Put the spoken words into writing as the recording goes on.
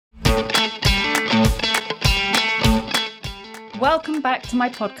Welcome back to my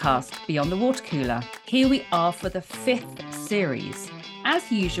podcast, Beyond the Water Cooler. Here we are for the 5th series. As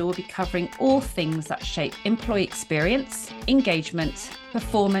usual, we'll be covering all things that shape employee experience, engagement,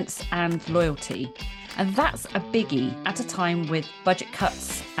 performance, and loyalty. And that's a biggie at a time with budget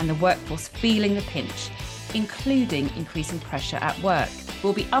cuts and the workforce feeling the pinch, including increasing pressure at work.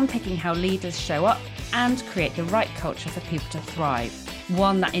 We'll be unpicking how leaders show up and create the right culture for people to thrive.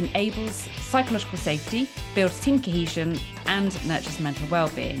 One that enables psychological safety, builds team cohesion, and nurtures mental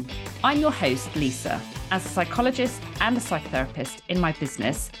well-being. I'm your host, Lisa. As a psychologist and a psychotherapist in my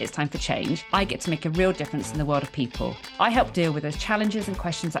business, It's Time for Change, I get to make a real difference in the world of people. I help deal with those challenges and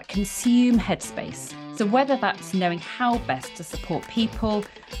questions that consume headspace. So whether that's knowing how best to support people,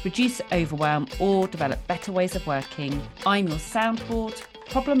 reduce overwhelm, or develop better ways of working, I'm your soundboard,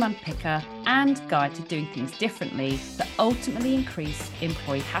 problem unpicker, and guide to doing things differently that ultimately increase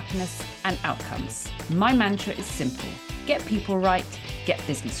employee happiness and outcomes. My mantra is simple: get people right, get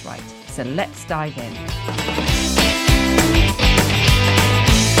business right. So let's dive in.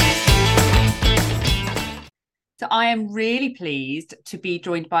 So I am really pleased to be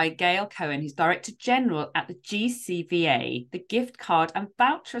joined by Gail Cohen, who's Director General at the GCVA, the Gift Card and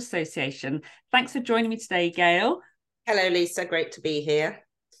Voucher Association. Thanks for joining me today, Gail. Hello, Lisa. Great to be here.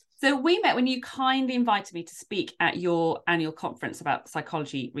 So we met when you kindly invited me to speak at your annual conference about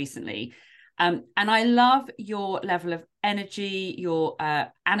psychology recently. And I love your level of energy. You're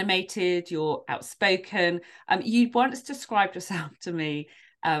animated, you're outspoken. You once described yourself to me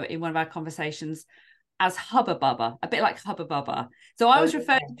in one of our conversations as Hubba Bubba, a bit like Hubba Bubba. So I was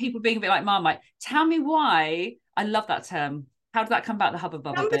referring to people being a bit like Marmite. Tell me why. I love that term. How did that come about, the Hubba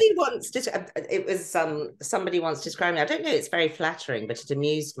Bubba? Somebody once described me. I don't know, it's very flattering, but it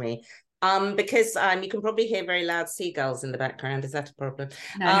amused me. Because you can probably hear very loud seagulls in the background. Is that a problem?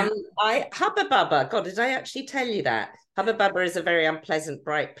 No. Hubba Bubba. God, did I actually tell you that? Hubba Bubba is a very unpleasant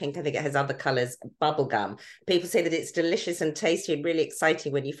bright pink. I think it has other colours, bubble gum. People say that it's delicious and tasty and really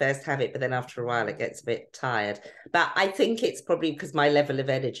exciting when you first have it, but then after a while it gets a bit tired. But I think it's probably because my level of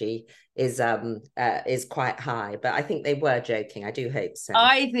energy is quite high. But I think they were joking. I do hope so.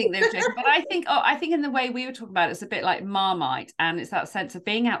 I think they're joking, but I think in the way we were talking about it, it's a bit like Marmite, and it's that sense of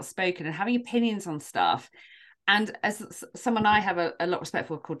being outspoken and having opinions on stuff. And as someone I have a lot of respect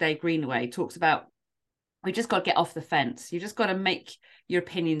for, called Dave Greenaway, talks about, we just got to get off the fence. You just got to make your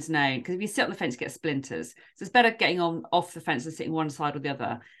opinions known, because if you sit on the fence, you get splinters. So it's better getting off the fence than sitting one side or the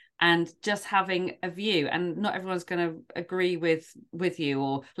other, and just having a view. And not everyone's going to agree with you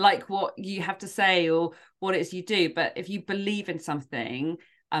or like what you have to say or what it is you do. But if you believe in something,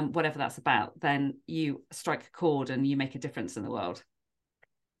 whatever that's about, then you strike a chord and you make a difference in the world.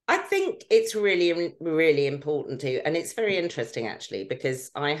 I think it's really, really important to, and it's very interesting actually, because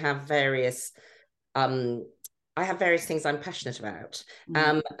I have various things I'm passionate about.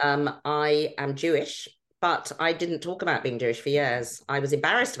 I am Jewish, but I didn't talk about being Jewish for years. I was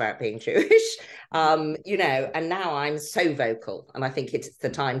embarrassed about being Jewish, and now I'm so vocal. And I think it's the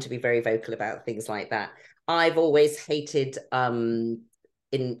time to be very vocal about things like that. I've always hated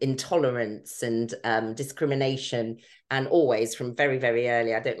intolerance and discrimination, and always from very, very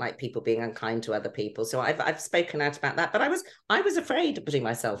early, I don't like people being unkind to other people. So I've spoken out about that, but I was afraid of putting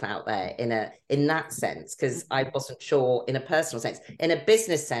myself out there in that sense, because I wasn't sure in a personal sense. In a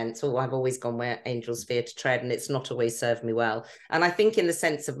business sense, I've always gone where angels fear to tread, and it's not always served me well. And I think in the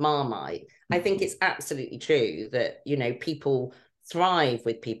sense of Marmite, I think it's absolutely true that, people thrive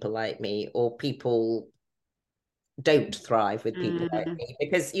with people like me, or people don't thrive with people like me,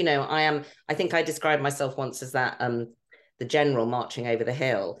 because I think I described myself once as that the general marching over the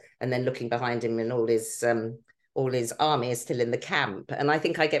hill, and then looking behind him, and all his army is still in the camp. And I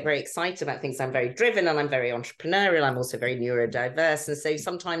think I get very excited about things. I'm very driven, and I'm very entrepreneurial. I'm also very neurodiverse, and so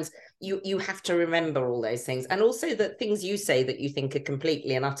sometimes you have to remember all those things, and also that things you say that you think are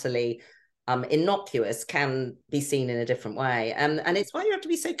completely and utterly innocuous can be seen in a different way, and it's why you have to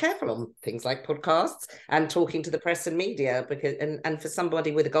be so careful on things like podcasts and talking to the press and media, because and for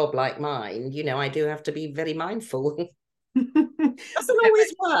somebody with a gob like mine, I do have to be very mindful.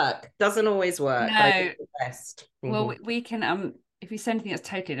 Doesn't always work. No. But I do the best. Well, we can if you say anything that's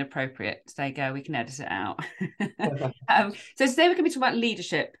totally inappropriate, say go, we can edit it out. So today we're going to be talking about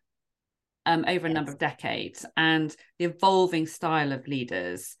leadership over a number of decades, and the evolving style of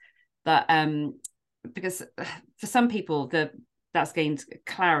leaders. That because for some people that's gained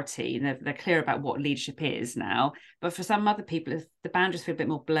clarity, and they're clear about what leadership is now, but for some other people the boundaries feel a bit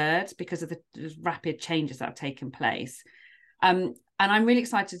more blurred because of the rapid changes that have taken place, and I'm really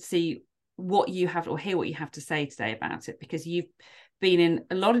excited to see what you have, or hear what you have to say today about it, because you've been in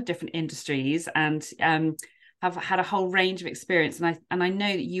a lot of different industries, and have had a whole range of experience, and I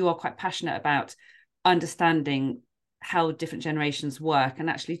know that you are quite passionate about understanding how different generations work, and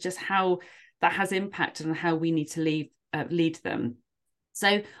actually just how that has impacted on how we need to lead them.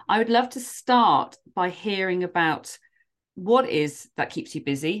 So I would love to start by hearing about what is that keeps you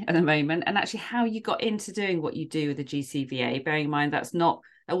busy at the moment, and actually how you got into doing what you do with the GCVA, bearing in mind that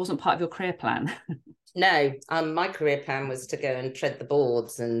wasn't part of your career plan. No, my career plan was to go and tread the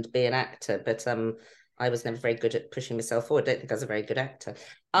boards and be an actor, but I was never very good at pushing myself forward. I don't think I was a very good actor.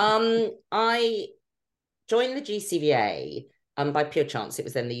 I joined the GCVA by pure chance. It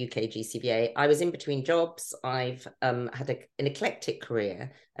was then the UK GCVA. I was in between jobs. I've had an eclectic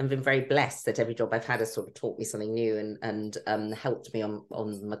career and been very blessed that every job I've had has sort of taught me something new and helped me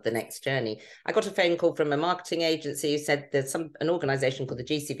on the next journey. I got a phone call from a marketing agency who said there's an organisation called the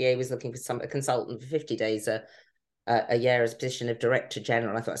GCVA was looking for a consultant for 50 days a year as a position of director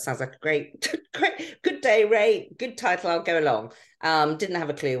general. I thought it sounds like a great, good day rate, good title. I'll go along. Didn't have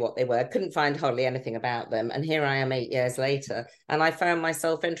a clue what they were. Couldn't find hardly anything about them. And here I am 8 years later, and I found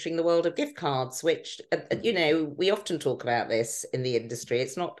myself entering the world of gift cards, which, we often talk about this in the industry.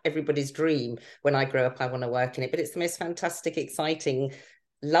 It's not everybody's dream. When I grow up, I want to work in it, but it's the most fantastic, exciting,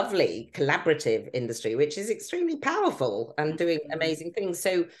 lovely collaborative industry, which is extremely powerful and doing amazing things.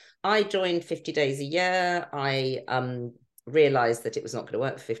 So I joined 50 days a year. I realized that it was not going to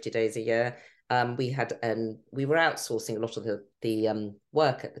work for 50 days a year. We were outsourcing a lot of the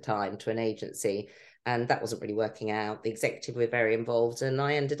work at the time to an agency, and that wasn't really working out. The executive were very involved, and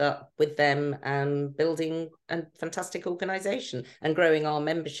I ended up with them building a fantastic organization and growing our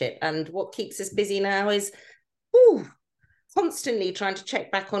membership. And what keeps us busy now is constantly trying to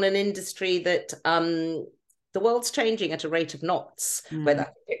check back on an industry that the world's changing at a rate of knots. Whether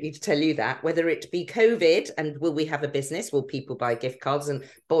I don't need to tell you that, whether it be COVID and will we have a business? Will people buy gift cards? And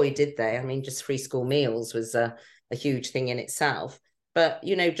boy, did they. I mean, just free school meals was a huge thing in itself. But,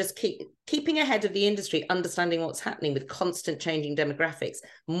 just keeping ahead of the industry, understanding what's happening with constant changing demographics,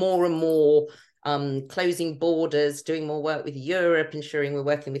 more and more closing borders, doing more work with Europe, ensuring we're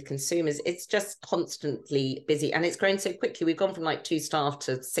working with consumers. It's just constantly busy, and it's growing so quickly. We've gone from like 2 staff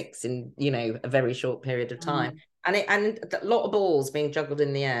to 6 in a very short period of time, and a lot of balls being juggled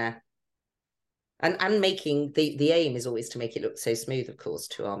in the air. And making the aim is always to make it look so smooth, of course,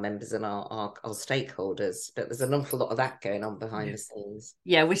 to our members and our stakeholders. But there's an awful lot of that going on behind the scenes.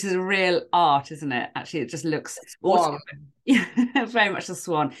 Yeah, which is a real art, isn't it? Actually, it just looks awesome. Yeah, very much a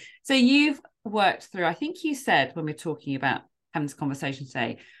swan. So you've worked through, I think you said when we were talking about having this conversation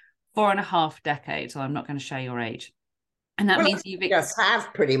today, 4.5 decades. So I'm not going to show your age. And that means you've just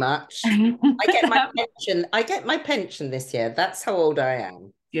have pretty much. I get my pension. I get my pension this year. That's how old I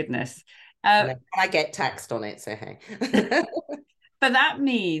am. Goodness. I get taxed on it, so hey. But that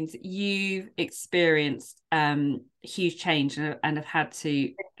means you've experienced huge change and have had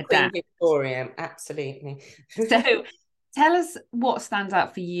to adapt. Queen Victoria, absolutely. So tell us what stands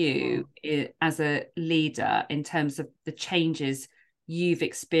out for you as a leader in terms of the changes you've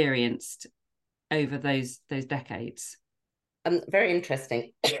experienced over those decades. Very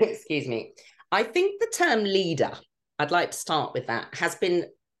interesting. Excuse me. I think the term leader, I'd like to start with that, has been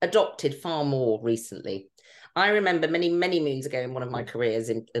adopted far more recently. I remember many, many moons ago in one of my careers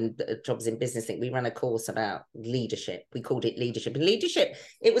in jobs in business, we ran a course about leadership. We called it leadership. And leadership,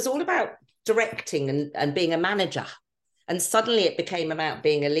 it was all about directing and being a manager. And suddenly it became about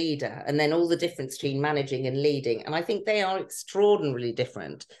being a leader, and then all the difference between managing and leading. And I think they are extraordinarily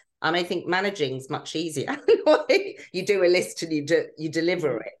different. I think managing is much easier. You do a list and you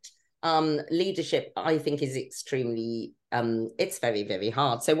deliver it. Leadership, I think, is extremely, it's very, very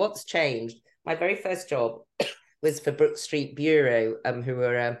hard. So what's changed? My very first job was for Brook Street Bureau, who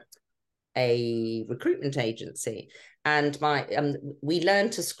were a recruitment agency. And we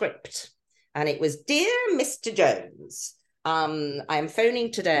learned to script. And it was, "Dear Mr. Jones, I am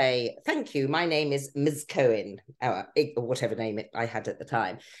phoning today. Thank you. My name is Ms. Cohen," or whatever name I had at the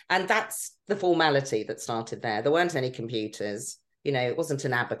time. And that's the formality that started there. There weren't any computers. It wasn't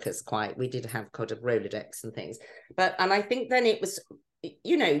an abacus quite. We did have kind of Rolodex and things. And I think then it was,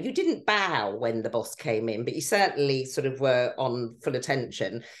 you didn't bow when the boss came in, but you certainly sort of were on full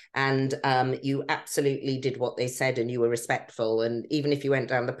attention, and you absolutely did what they said, and you were respectful. And even if you went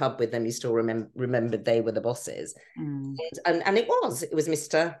down the pub with them, you still remembered they were the bosses. And it was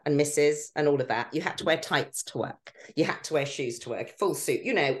Mr. and Mrs. and all of that. You had to wear tights to work. You had to wear shoes to work, full suit,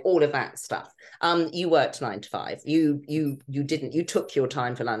 all of that stuff. You worked 9 to 5. You didn't. You took your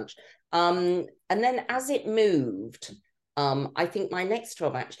time for lunch. And then as it moved, I think my next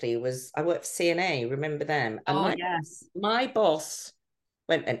job actually was, I worked for CNA, remember them? And my boss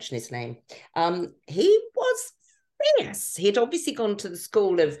won't mention his name. He was fierce. He'd obviously gone to the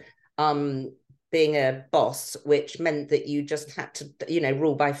school of being a boss, which meant that you just had to,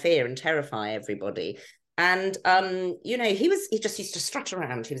 rule by fear and terrify everybody. And he just used to strut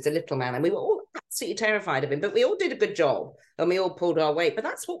around. He was a little man, and we were all absolutely terrified of him. But we all did a good job, and we all pulled our weight. But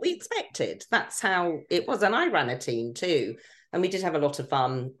that's what we expected. That's how it was. And I ran a team too, and we did have a lot of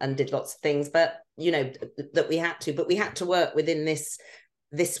fun and did lots of things. But that we had to. But we had to work within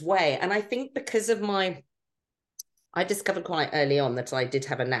this way. And I think because of I discovered quite early on that I did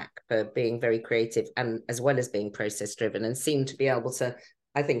have a knack for being very creative, and as well as being process driven, and seemed to be able to.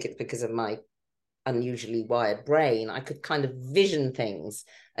 I think it's because of my unusually wired brain. I could kind of vision things.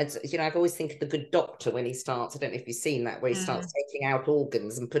 And I've always think of The Good Doctor when he starts, I don't know if you've seen that, where he starts taking out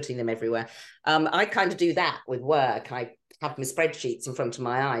organs and putting them everywhere. I kind of do that with work. I have my spreadsheets in front of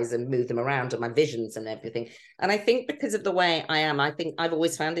my eyes and move them around, and my visions and everything. And I think because of the way I am, I think I've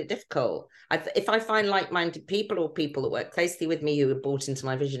always found it difficult. If I find like-minded people, or people that work closely with me who are bought into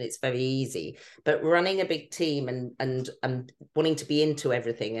my vision, it's very easy. But running a big team and wanting to be into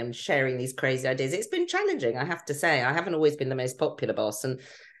everything and sharing these crazy ideas, it's been challenging, I have to say. I haven't always been the most popular boss, and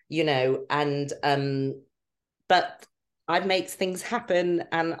but I make things happen,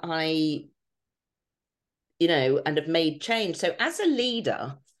 and and have made change. So as a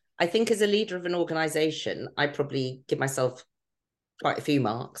leader, I think as a leader of an organization, I probably give myself quite a few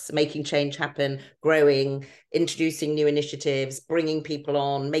marks: making change happen, growing, introducing new initiatives, bringing people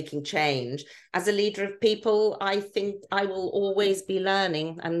on, making change. As a leader of people, I think I will always be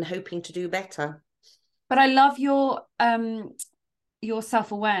learning and hoping to do better. But I love your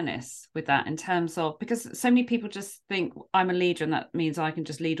self-awareness with that, in terms of, because so many people just think I'm a leader and that means I can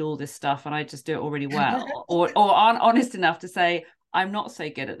just lead all this stuff and I just do it already well, or aren't honest enough to say I'm not so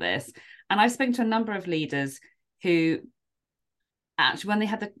good at this. And I've spoken to a number of leaders who actually, when they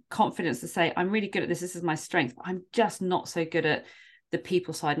had the confidence to say I'm really good at this is my strength, I'm just not so good at the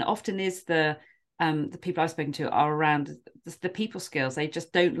people side. And it often is the people I've spoken to are around the people skills. They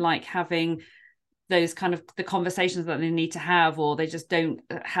just don't like having those kind of the conversations that they need to have, or they just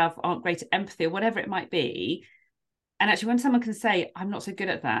aren't great at empathy, or whatever it might be. And actually, when someone can say I'm not so good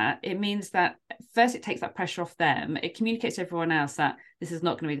at that, it means that first it takes that pressure off them. It communicates to everyone else that this is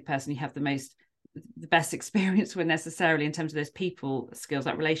not going to be the person you have the best experience with necessarily in terms of those people skills,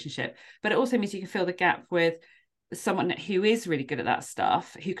 that relationship. But it also means you can fill the gap with someone who is really good at that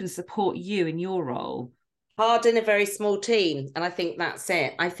stuff, who can support you in your role. Hard in a very small team. And I think that's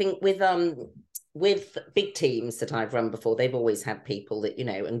it. I think with big teams that I've run before, they've always had people that,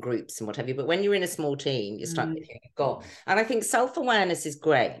 and groups and what have you. But when you're in a small team, you're stuck with who you've got. And I think self-awareness is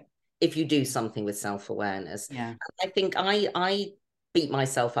great if you do something with self-awareness. Yeah. I think I beat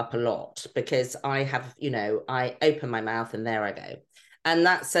myself up a lot because I have, I open my mouth and there I go. And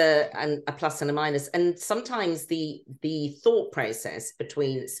that's a plus and a minus. And sometimes the thought process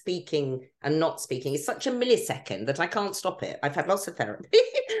between speaking and not speaking is such a millisecond that I can't stop it. I've had lots of therapy,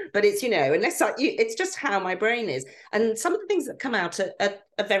 but it's, it's just how my brain is. And some of the things that come out are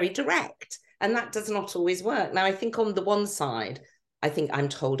very direct, and that does not always work. Now, I think on the one side, I think I'm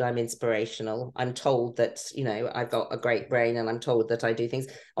told I'm inspirational. I'm told that, I've got a great brain, and I'm told that I do things.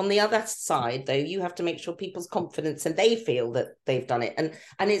 On the other side, though, you have to make sure people's confidence and they feel that they've done it.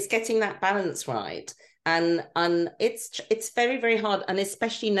 And it's getting that balance right. And it's very, very hard. And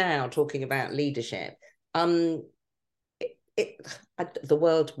especially now, talking about leadership, the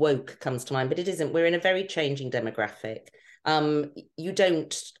word woke comes to mind, but it isn't. We're in a very changing demographic.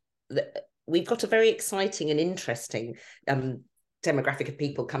 We've got a very exciting and interesting demographic of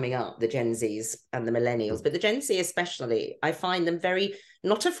people coming up, the Gen Zs and the millennials, but the Gen Z especially, I find them very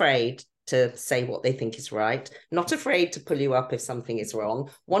not afraid to say what they think is right, not afraid to pull you up if something is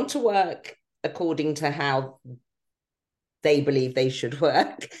wrong, want to work according to how they believe they should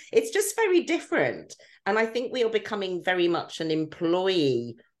work. It's just very different. And I think we are becoming very much an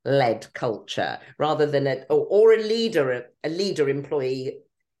employee-led culture rather than a leader-employee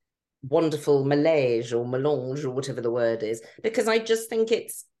wonderful melange or whatever the word is, because I just think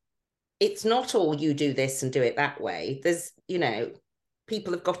it's not all you do this and do it that way. There's,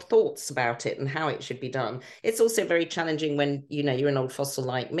 people have got thoughts about it and how it should be done. It's also very challenging when, you're an old fossil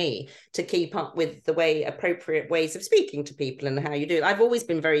like me to keep up with the appropriate ways of speaking to people and how you do it. I've always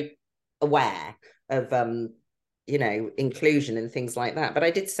been very aware of, inclusion and things like that. But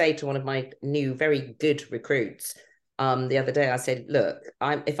I did say to one of my new, very good recruits, the other day, I said, look,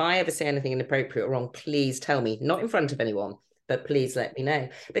 if I ever say anything inappropriate or wrong, please tell me, not in front of anyone, but please let me know.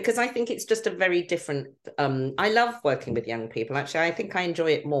 Because I think it's just a very different, I love working with young people. Actually, I think I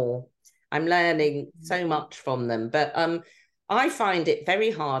enjoy it more. I'm learning so much from them. But I find it very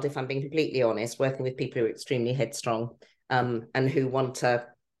hard, if I'm being completely honest, working with people who are extremely headstrong, and who want to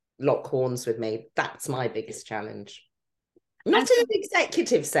lock horns with me. That's my biggest challenge. Not in an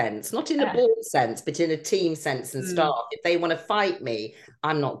executive sense, not in a board sense, but in a team sense and staff. If they want to fight me,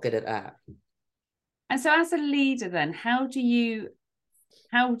 I'm not good at that. And so as a leader then, how do you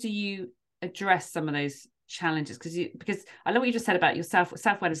address some of those challenges? Because I love what you just said about your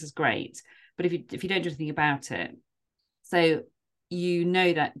self-awareness is great, but if you don't do anything about it, so you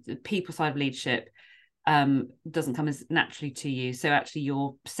know that the people side of leadership doesn't come as naturally to you. So actually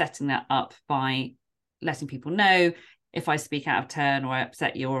you're setting that up by letting people know, if I speak out of turn or I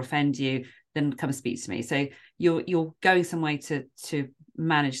upset you or offend you, then come and speak to me. So you're going some way to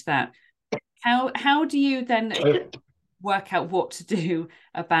manage that. How do you then work out what to do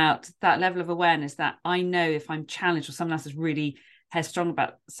about that level of awareness that I know if I'm challenged or someone else is really headstrong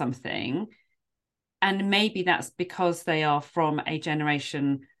about something, and maybe that's because they are from a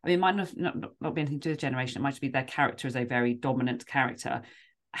generation, I mean, it might not be anything to do with generation, it might just be their character is a very dominant character.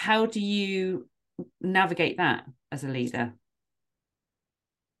 How do you navigate that as a leader?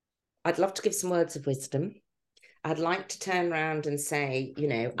 I'd love to give some words of wisdom. I'd like to turn around and say, you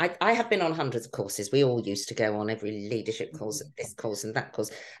know, I have been on hundreds of courses. We all used to go on every leadership course, this course and that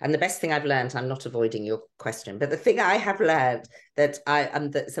course. And the best thing I've learned, I'm not avoiding your question, but the thing I have learned that's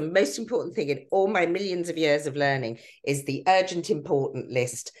the most important thing in all my millions of years of learning is the urgent important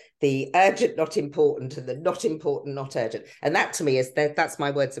list, the urgent not important, and the not important not urgent. And that to me that's my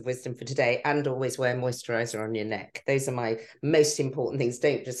words of wisdom for today. And always wear moisturizer on your neck. Those are my most important things.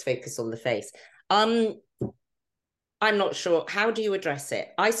 Don't just focus on the face. I'm not sure. How do you address it?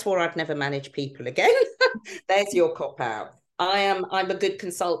 I swore I'd never manage people again. There's your cop out. I'm a good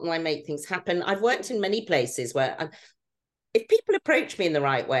consultant. I make things happen. I've worked in many places where if people approach me in the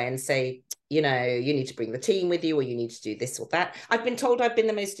right way and say, you know, you need to bring the team with you, or you need to do this or that. I've been told I've been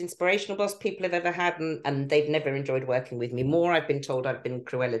the most inspirational boss people have ever had, and they've never enjoyed working with me more. I've been told I've been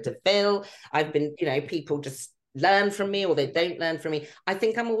Cruella de Vil. I've been, you know, people just learn from me or they don't learn from me. I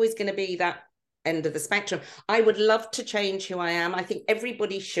think I'm always going to be that end of the spectrum. I would love to change who I am. I think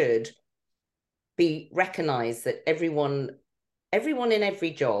everybody should be recognized that everyone in every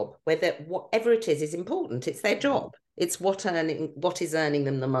job, whatever it is important. It's their job. It's what is earning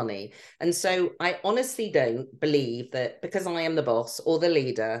them the money. And so I honestly don't believe that because I am the boss or the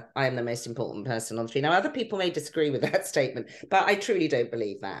leader, I am the most important person on the tree. Now, other people may disagree with that statement, but I truly don't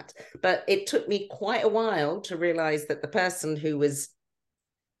believe that. But it took me quite a while to realize that the person who was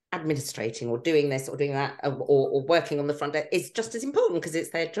administrating or doing this or doing that or working on the front end is just as important because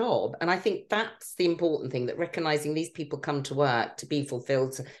it's their job. And I think that's the important thing, that recognizing these people come to work to be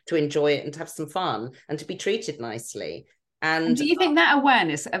fulfilled, to enjoy it and to have some fun and to be treated nicely. And do you think that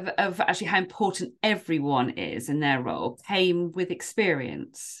awareness of actually how important everyone is in their role came with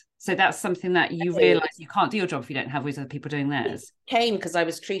experience? So that's something that you realise you can't do your job if you don't have these other people doing theirs. It came because I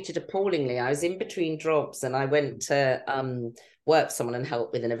was treated appallingly. I was in between jobs and I went to work for someone and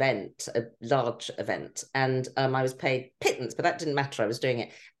help with an event, a large event. And I was paid pittance, but that didn't matter. I was doing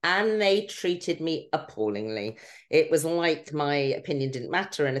it. And they treated me appallingly. It was like my opinion didn't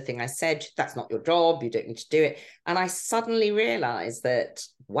matter. Anything I said, that's not your job. You don't need to do it. And I suddenly realised that,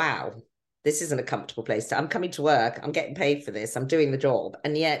 wow, this isn't a comfortable place. I'm coming to work. I'm getting paid for this. I'm doing the job.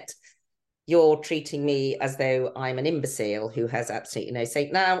 And yet you're treating me as though I'm an imbecile who has absolutely no say.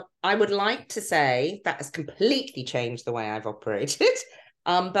 Now, I would like to say that has completely changed the way I've operated.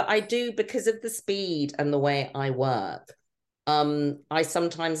 But I do, because of the speed and the way I work. I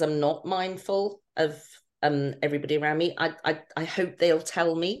sometimes am not mindful of everybody around me. I hope they'll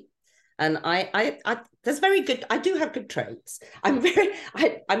tell me. And that's very good. I do have good traits. I'm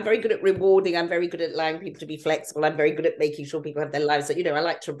very good at rewarding. I'm very good at allowing people to be flexible. I'm very good at making sure people have their lives. So, you know, I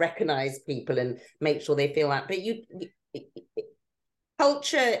like to recognize people and make sure they feel that. But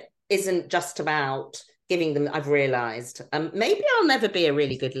culture isn't just about giving them, I've realized. Maybe I'll never be a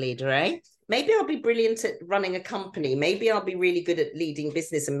really good leader, eh? Maybe I'll be brilliant at running a company. Maybe I'll be really good at leading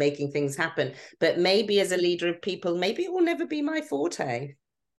business and making things happen. But maybe as a leader of people, maybe it will never be my forte.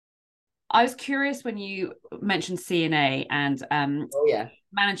 I was curious when you mentioned CNA and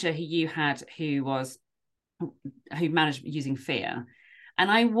manager who you had who managed using fear. And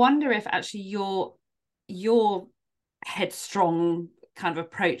I wonder if actually your headstrong kind of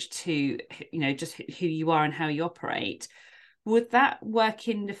approach to, you know, just who you are and how you operate, would that work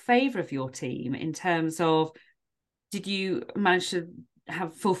in the favor of your team in terms of, did you manage to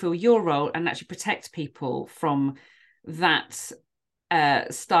fulfill your role and actually protect people from that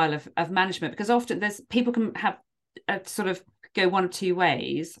style of management? Because often people can have a sort of go one of two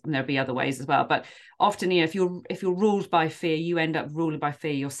ways, and there'll be other ways as well. But often, if you're ruled by fear, you end up ruling by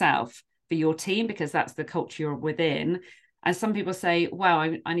fear yourself for your team, because that's the culture you're within. And some people say, "Wow,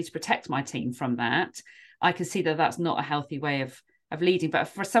 I need to protect my team from that." I can see that that's not a healthy way of leading. But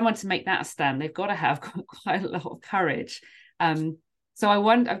for someone to make that a stand, they've got to have quite a lot of courage. So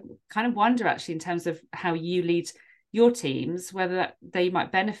I kind of wonder actually, in terms of how you lead your teams, whether they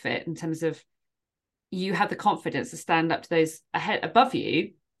might benefit in terms of you have the confidence to stand up to those above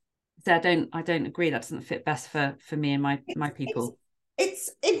you. So I don't agree. That doesn't fit best for me and my people.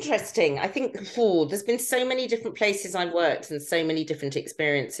 It's interesting. I think there's been so many different places I've worked and so many different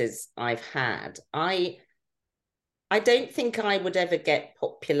experiences I've had. I don't think I would ever get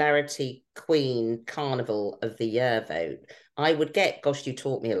popularity queen carnival of the year vote. I would get, gosh, you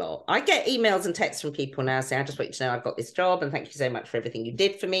taught me a lot. I get emails and texts from people now saying, I just want you to know I've got this job and thank you so much for everything you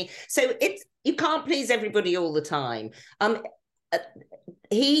did for me. So you can't please everybody all the time.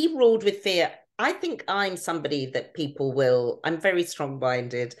 He ruled with fear. I think I'm somebody that I'm very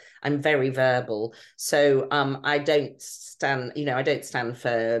strong-minded. I'm very verbal. So I don't stand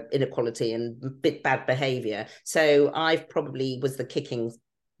for inequality and bad behavior. So I probably was the kicking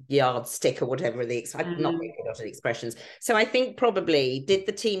yardstick or whatever I'm not really good at expressions. So I think probably did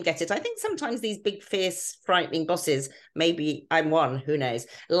the team get it? I think sometimes these big, fierce, frightening bosses, maybe I'm one, who knows,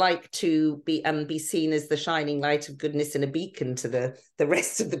 like to be seen as the shining light of goodness and a beacon to the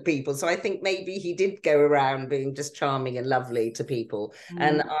rest of the people. So I think maybe he did go around being just charming and lovely to people.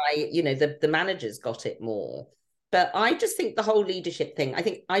 And the managers got it more. But I just think the whole leadership thing, I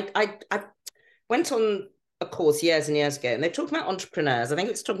think I went on a course years and years ago, and they're talking about entrepreneurs. I think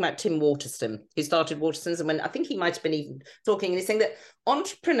it's talking about Tim Waterston, who started Waterston's, and I think he might have been even talking, and he's saying that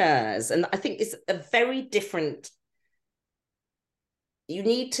entrepreneurs, and I think it's a very different, you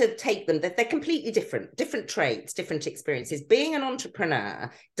need to take them, that they're completely different traits, different experiences. Being an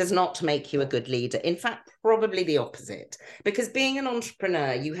entrepreneur does not make you a good leader. In fact, probably the opposite, because being an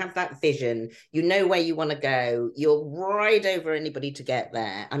entrepreneur, you have that vision, you know where you want to go, you'll ride over anybody to get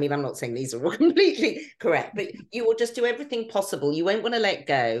there. I mean, I'm not saying these are all completely correct, but you will just do everything possible. You won't want to let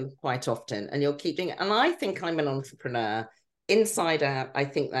go quite often, and you'll keep doing it. And I think I'm an entrepreneur inside out. I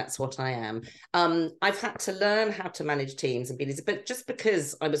think that's what I am. I've had to learn how to manage teams and be leaders, but just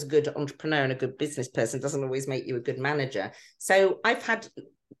because I was a good entrepreneur and a good business person doesn't always make you a good manager. So I'd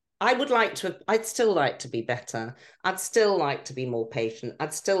still like to be better. I'd still like to be more patient.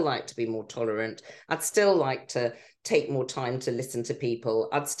 I'd still like to be more tolerant. I'd still like to take more time to listen to people.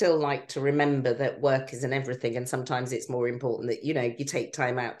 I'd still like to remember that work isn't everything, and sometimes it's more important that you take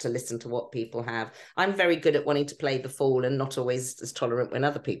time out to listen to what people have. I'm very good at wanting to play the fool and not always as tolerant when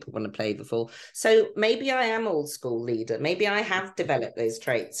other people want to play the fool. So maybe I am old school leader. Maybe I have developed those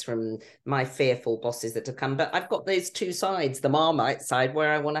traits from my fearful bosses that have come, but I've got those two sides, the Marmite side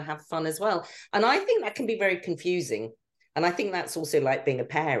where I want to have fun as well. And I think that can be very confusing. And I think that's also like being a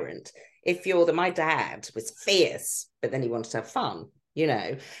parent. If my dad was fierce, but then he wanted to have fun,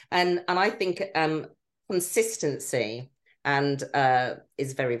 and I think consistency and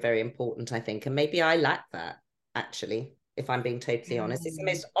is very, very important, I think. And maybe I lack that, actually, if I'm being totally honest. It's the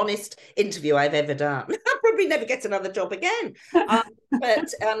most honest interview I've ever done. I'll probably never get another job again.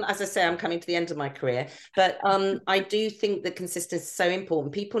 But as I say, I'm coming to the end of my career. But I do think that consistency is so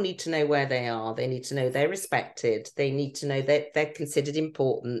important. People need to know where they are. They need to know they're respected. They need to know that they're considered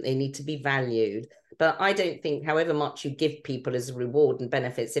important. They need to be valued. But I don't think however much you give people as a reward and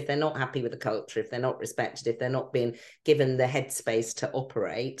benefits, if they're not happy with the culture, if they're not respected, if they're not being given the headspace to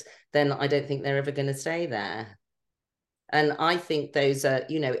operate, then I don't think they're ever going to stay there. And I think those are,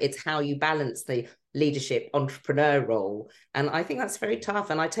 it's how you balance the leadership entrepreneur role. And I think that's very tough.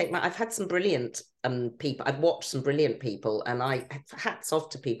 And I've had some brilliant people. I've watched some brilliant people, and hats off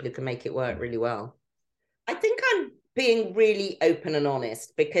to people who can make it work really well. I think I'm being really open and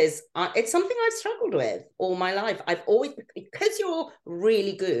honest, because it's something I've struggled with all my life. I've always, because you're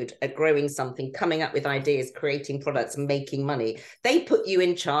really good at growing something, coming up with ideas, creating products, and making money, they put you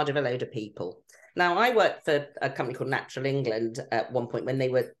in charge of a load of people. Now, I worked for a company called Natural England at one point when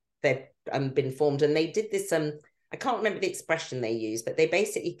they'd been formed, and they did this, I can't remember the expression they used, but they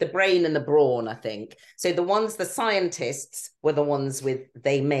basically, the brain and the brawn, I think. So the scientists were the ones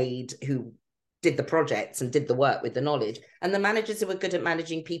who did the projects and did the work with the knowledge. And the managers who were good at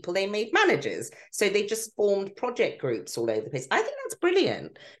managing people, they made managers. So they just formed project groups all over the place. I think that's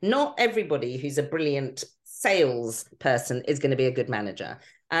brilliant. Not everybody who's a brilliant salesperson is going to be a good manager.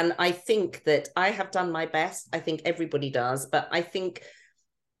 And I think that I have done my best. I think everybody does. But I think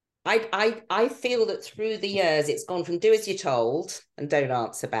I feel that through the years, it's gone from do as you're told and don't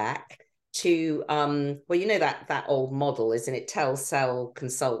answer back to well, you know, that old model, isn't it? Tell, sell,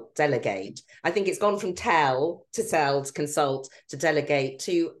 consult, delegate. I think it's gone from tell to sell to consult to delegate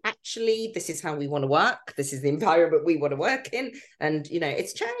to actually, this is how we want to work, this is the environment we want to work in. And you know,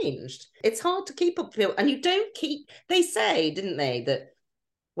 it's changed. It's hard to keep up, and you don't keep, they say, didn't they, that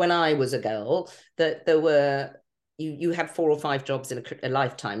when I was a girl, that there were, you had 4 or 5 jobs in a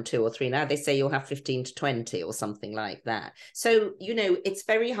lifetime, 2 or 3. Now they say you'll have 15 to 20 or something like that. So, you know, it's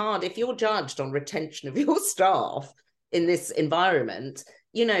very hard if you're judged on retention of your staff in this environment.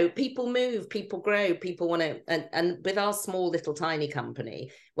 You know, people move, people grow, people want to, and with our small little tiny company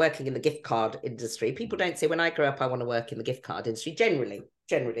working in the gift card industry, people don't say, when I grow up, I want to work in the gift card industry. Generally,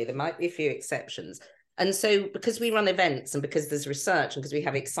 there might be a few exceptions. And so because we run events and because there's research and because we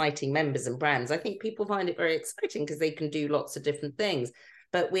have exciting members and brands, I think people find it very exciting because they can do lots of different things.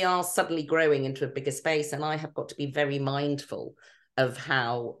 But we are suddenly growing into a bigger space, and I have got to be very mindful of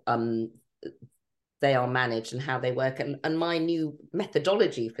how they are managed and how they work. And my new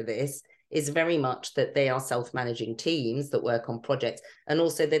methodology for this is very much that they are self-managing teams that work on projects, and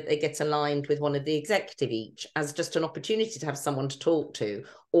also that they get aligned with one of the executive each as just an opportunity to have someone to talk to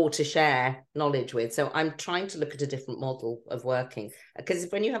or to share knowledge with. So I'm trying to look at a different model of working, because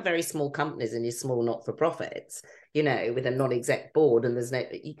when you have very small companies and you're small not-for-profits, you know, with a non-exec board, and there's no,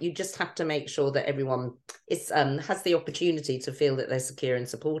 you just have to make sure that everyone is has the opportunity to feel that they're secure and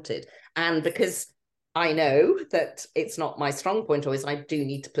supported. And because I know that it's not my strong point always, I do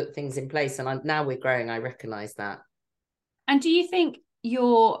need to put things in place. And now we're growing, I recognise that. And do you think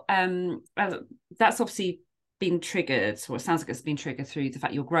you're, that's obviously been triggered, or it sounds like it's been triggered through the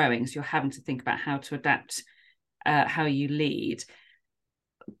fact you're growing, so you're having to think about how to adapt how you lead.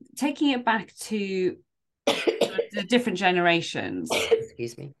 Taking it back to the different generations.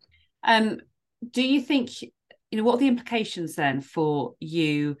 Excuse me. Do you think, you know, what are the implications then for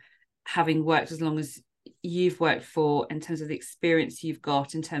you having worked as long as you've worked for, in terms of the experience you've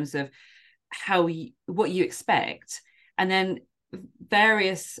got, in terms of what you expect, and then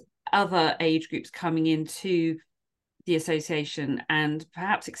various other age groups coming into the association and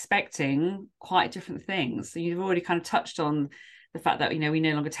perhaps expecting quite different things? So you've already kind of touched on the fact that, you know, we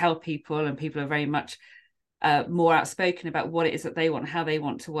no longer tell people, and people are very much more outspoken about what it is that they want, how they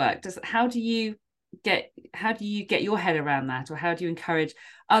want to work. How do you get your head around that, or how do you encourage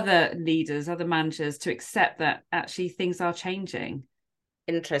other leaders, other managers to accept that actually things are changing?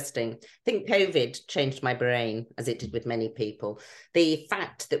 Interesting. I think COVID changed my brain, as it did with many people. The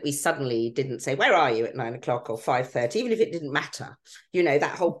fact that we suddenly didn't say, where are you at 9 o'clock or 5:30, even if it didn't matter, you know,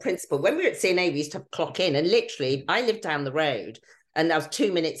 that whole principle. When we were at CNA, we used to have clock in, and literally I lived down the road, and I was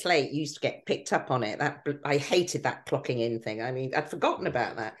 2 minutes late, you used to get picked up on it. That, I hated that clocking in thing. I mean, I'd forgotten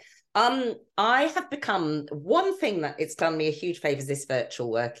about that. I have become, one thing that it's done me a huge favor is this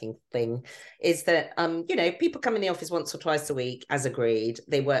virtual working thing, is that you know, people come in the office once or twice a week as agreed,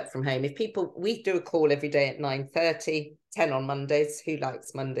 they work from home. If people, we do a call every day at 9:30, 10 on Mondays. Who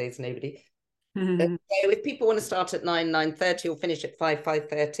likes Mondays? Nobody. So if people want to start at 9:30 or finish at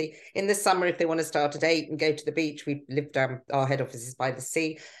 5:30. In the summer, if they want to start at 8 and go to the beach, we live down, our head office is by the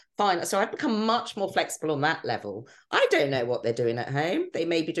sea. Fine. So I've become much more flexible on that level. I don't know what they're doing at home. They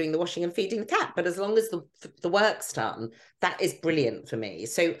may be doing the washing and feeding the cat, but as long as the work's done, that is brilliant for me.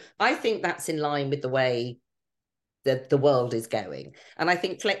 So I think that's in line with the way that the world is going. And I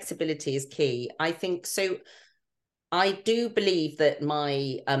think flexibility is key. I think so. I do believe that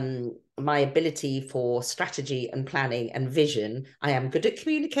my ability for strategy and planning and vision, I am good at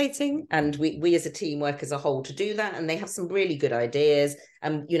communicating, and we as a team work as a whole to do that. And they have some really good ideas,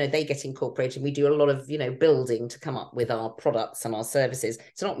 and you know, they get incorporated. We do a lot of, you know, building to come up with our products and our services.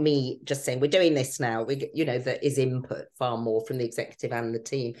 It's not me just saying we're doing this now. You know, there is input far more from the executive and the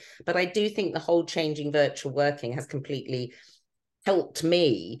team. But I do think the whole changing virtual working has completely helped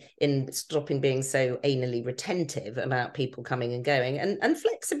me in stopping being so anally retentive about people coming and going, and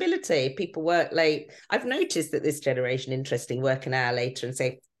flexibility. People work late. I've noticed that this generation, interesting, work an hour later and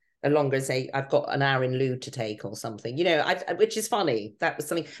say, no longer say, I've got an hour in lieu to take or something, you know, which is funny. That was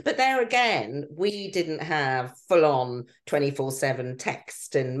something. But there again, we didn't have full on 24/7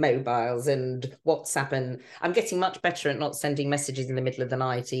 text and mobiles and WhatsApp. And I'm getting much better at not sending messages in the middle of the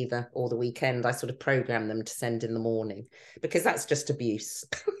night either, or the weekend. I sort of program them to send in the morning, because that's just abuse.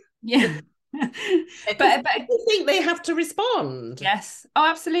 Yeah. but I think they have to respond. Yes. Oh,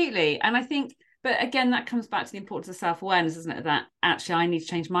 absolutely. And I think, but again, that comes back to the importance of self-awareness, isn't it? That actually I need to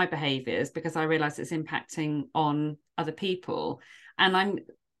change my behaviours because I realise it's impacting on other people. And I'm,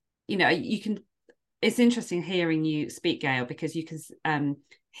 you know, it's interesting hearing you speak, Gail, because you can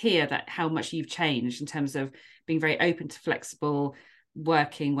hear that how much you've changed in terms of being very open to flexible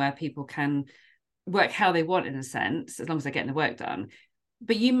working where people can work how they want, in a sense, as long as they're getting the work done.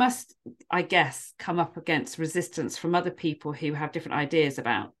 But you must, I guess, come up against resistance from other people who have different ideas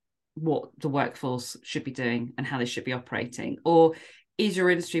about what the workforce should be doing and how they should be operating. Or is your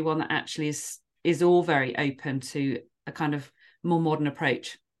industry one that actually is all very open to a kind of more modern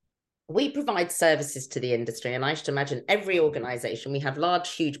approach? We provide services to the industry, and I should imagine every organization, we have large,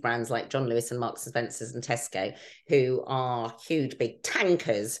 huge brands like John Lewis and Marks and Spencer's and Tesco, who are huge, big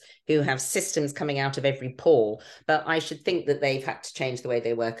tankers who have systems coming out of every pore. But I should think that they've had to change the way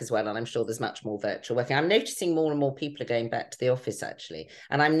they work as well. And I'm sure there's much more virtual working. I'm noticing more and more people are going back to the office, actually.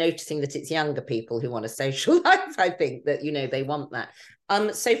 And I'm noticing that it's younger people who want a social life. I think that, they want that.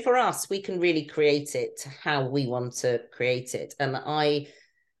 So for us, we can really create it how we want to create it. And I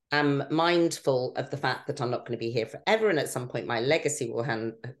am mindful of the fact that I'm not going to be here forever, and at some point my legacy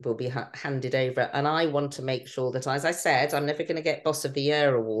will be handed over. And I want to make sure that, as I said, I'm never going to get Boss of the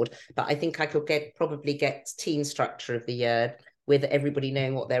Year award, but I think I could probably get Team Structure of the Year, with everybody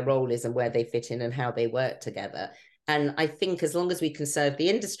knowing what their role is and where they fit in and how they work together. And I think as long as we can serve the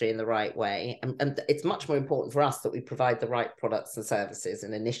industry in the right way, and it's much more important for us that we provide the right products and services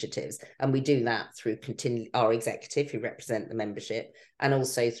and initiatives. And we do that through our executive who represent the membership, and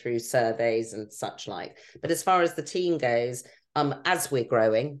also through surveys and such like. But as far as the team goes, as we're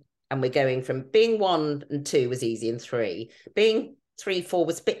growing, and we're going from being 1 and 2 was easy, and 3, being 3, 4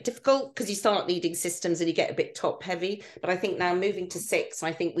 was a bit difficult because you start needing systems and you get a bit top heavy. But I think now moving to 6,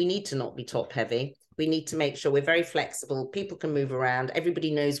 I think we need to not be top heavy. We need to make sure we're very flexible. People can move around.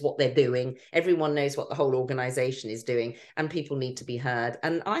 Everybody knows what they're doing. Everyone knows what the whole organization is doing, and people need to be heard.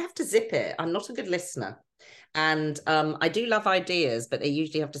 And I have to zip it. I'm not a good listener. And I do love ideas, but I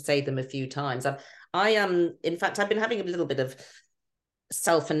usually have to say them a few times. In fact, I've been having a little bit of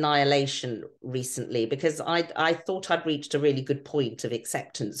self-annihilation recently, because I thought I'd reached a really good point of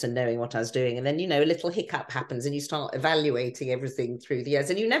acceptance and knowing what I was doing, and then a little hiccup happens and you start evaluating everything through the years,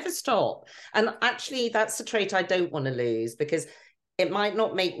 and you never stop. And actually that's a trait I don't want to lose, because it might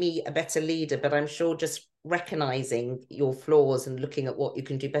not make me a better leader, but I'm sure just recognizing your flaws and looking at what you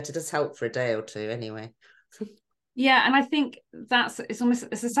can do better does help for a day or two anyway. Yeah, and I think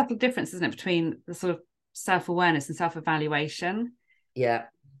it's a subtle difference, isn't it, between the sort of self-awareness and self-evaluation. Yeah,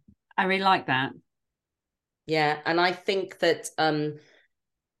 I really like that. Yeah, and I think that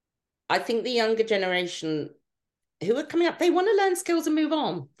I think the younger generation who are coming up, they want to learn skills and move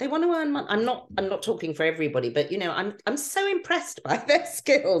on. They want to earn money. I'm not talking for everybody, but I'm so impressed by their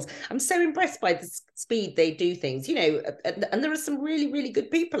skills. I'm so impressed by the speed they do things. And there are some really, really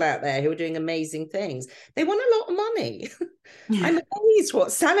good people out there who are doing amazing things. They want a lot of money. I'm amazed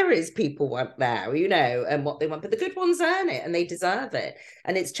what salaries people want now, and what they want. But the good ones earn it and they deserve it.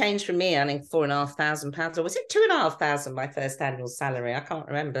 And it's changed from me earning £4,500, or was it £2,500 my first annual salary? I can't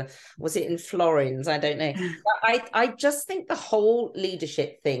remember. Was it in florins? I don't know. But I just think the whole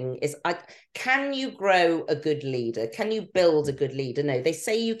leadership thing is, can you grow a good leader? Can you build a good leader? No, they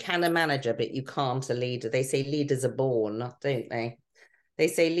say you can a manager, but you can't a leader. They say leaders are born, don't they? They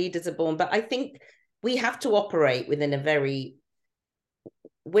say leaders are born. But I think we have to operate within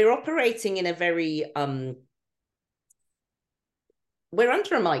we're operating in a very, we're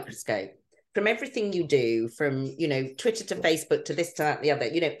under a microscope. From everything you do, from Twitter to Facebook to this to that, the other,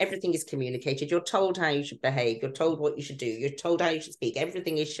 everything is communicated. You're told how you should behave. You're told what you should do. You're told how you should speak.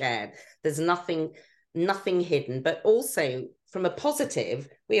 Everything is shared. There's nothing hidden. But also, from a positive,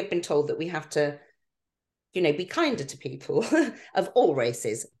 we have been told that we have to, be kinder to people of all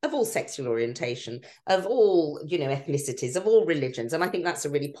races, of all sexual orientation, of all, ethnicities, of all religions. And I think that's a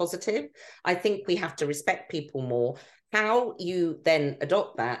really positive. I think we have to respect people more. How you then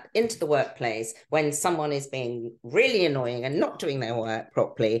adopt that into the workplace when someone is being really annoying and not doing their work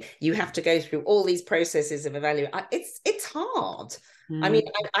properly, you have to go through all these processes of evaluation. It's hard. I mean,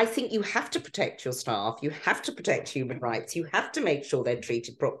 I think you have to protect your staff. You have to protect human rights. You have to make sure they're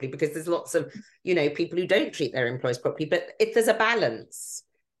treated properly, because there's lots of, people who don't treat their employees properly. But if there's a balance,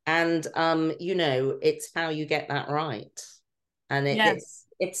 and it's how you get that right. And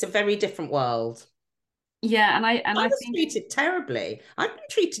it's a very different world. Yeah, and I was think treated terribly. I've been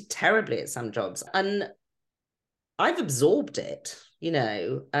treated terribly at some jobs, and I've absorbed it,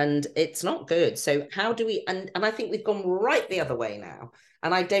 and it's not good. So how do we, and I think we've gone right the other way now,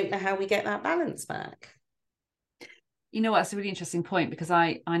 and I don't know how we get that balance back. That's a really interesting point, because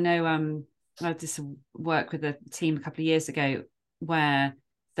I know I did some work with a team a couple of years ago where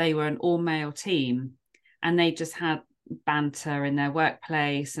they were an all-male team, and they just had banter in their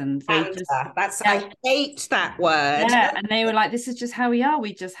workplace, and I hate that word. And they were like, this is just how we are.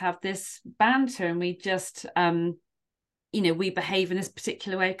 We just have this banter, and we just we behave in this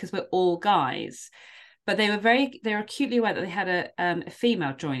particular way because we're all guys. But they were acutely aware that they had a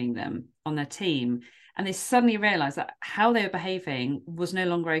female joining them on their team, and they suddenly realized that how they were behaving was no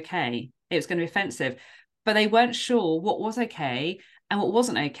longer okay. It was going to be offensive, but they weren't sure what was okay and what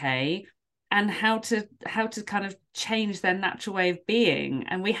wasn't okay, and how to kind of change their natural way of being.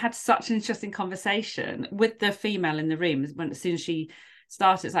 And we had such an interesting conversation with the female in the room as soon as she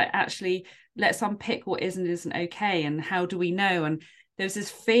started. It's like, actually, let's unpick what is and isn't okay, and how do we know? And there's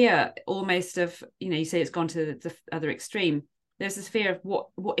this fear almost of, you say it's gone to the other extreme. There's this fear of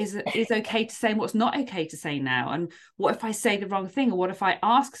what is okay to say and what's not okay to say now. And what if I say the wrong thing? Or what if I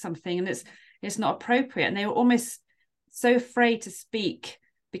ask something and it's not appropriate? And they were almost so afraid to speak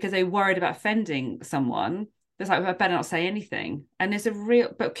because they were worried about offending someone. It's like, well, I better not say anything. And there's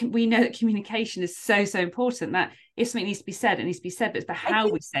but we know that communication is so, so important, that if something needs to be said, it needs to be said, but it's about how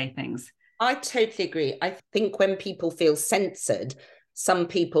we say things. I totally agree. I think when people feel censored, some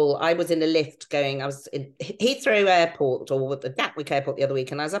people, I was in a lift I was in Heathrow Airport or the Gatwick Airport the other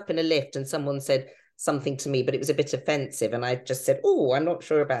week, and I was up in a lift and someone said something to me, but it was a bit offensive. And I just said, oh, I'm not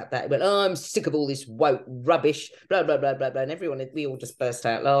sure about that. It went, oh, I'm sick of all this woke rubbish, blah, blah, blah, blah, blah. And we all just burst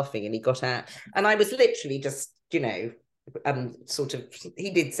out laughing, and he got out. And I was literally just, sort of,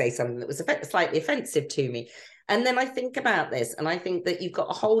 he did say something that was slightly offensive to me. And then I think about this, and I think that you've got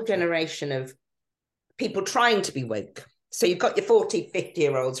a whole generation of people trying to be woke. So you've got your 40,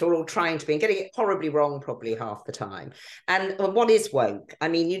 50-year-olds who are all trying to be and getting it horribly wrong probably half the time. And what is woke? I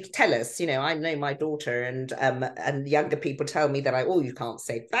mean, you tell us, I know my daughter and younger people tell me that you can't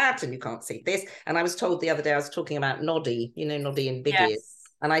say that and you can't say this. And I was told the other day, I was talking about Noddy, Noddy and Biggie. Yes.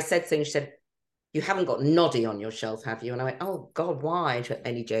 And I said things, she said, you haven't got Noddy on your shelf, have you? And I went, oh God, why?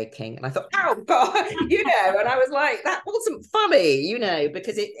 Only joking. And I thought, oh God, and I was like, that wasn't funny,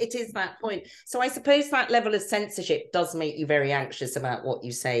 because it is that point. So I suppose that level of censorship does make you very anxious about what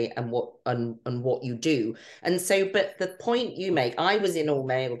you say and what you do. And so, but the point you make, I was in all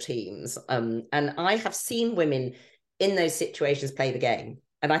male teams, and I have seen women in those situations play the game.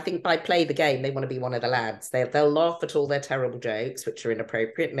 And I think by play the game, they want to be one of the lads. They'll laugh at all their terrible jokes, which are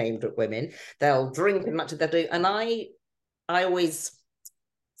inappropriate, aimed at women. They'll drink as much as they do. And I always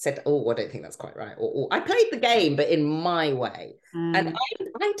said, oh, I don't think that's quite right. Or I played the game, but in my way. And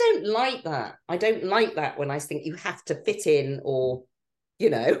I don't like that. I don't like that when I think you have to fit in or,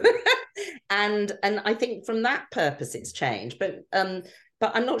 and I think from that purpose, it's changed. But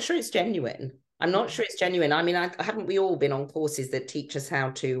I'm not sure it's genuine. I'm not sure it's genuine. I mean, haven't we all been on courses that teach us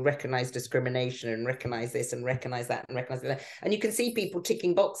how to recognize discrimination and recognize this and recognize that and recognize that? And you can see people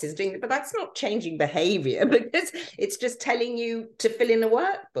ticking boxes doing it, but that's not changing behavior, because it's just telling you to fill in a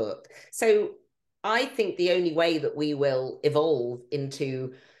workbook. So I think the only way that we will evolve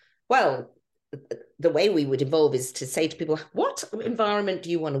into, the way we would evolve is to say to people, what environment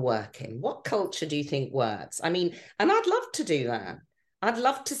do you want to work in? What culture do you think works? I mean, and I'd love to do that. I'd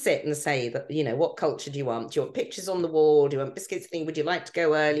love to sit and say that, what culture do you want? Do you want pictures on the wall? Do you want biscuits? Would you like to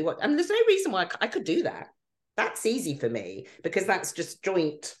go early? And there's no reason why I could do that. That's easy for me, because that's just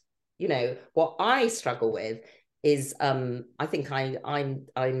joint. What I struggle with is, I think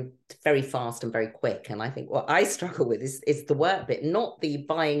I'm very fast and very quick. And I think what I struggle with is the work bit, not the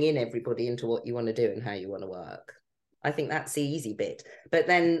buying in everybody into what you want to do and how you want to work. I think that's the easy bit. But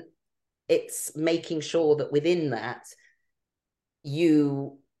then it's making sure that within that,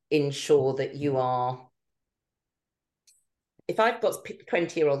 you ensure that you are, if I've got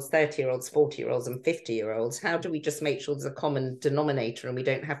 20-year-olds, 30-year-olds, 40-year-olds and 50-year-olds, how do we just make sure there's a common denominator and we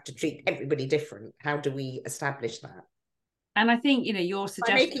don't have to treat everybody different? How do we establish that? And I think, your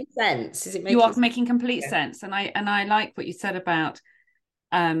suggestion, making sense. Is it making you are sense? making complete sense. And I like what you said about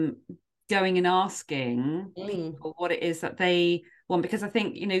going and asking people what it is that they want, because I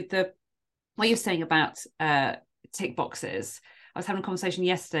think, what you're saying about tick boxes, I was having a conversation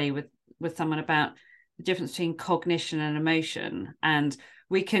yesterday with someone about the difference between cognition and emotion. And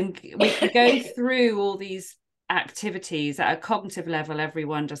we can go through all these activities at a cognitive level.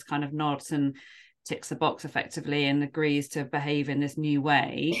 Everyone just kind of nods and ticks the box effectively and agrees to behave in this new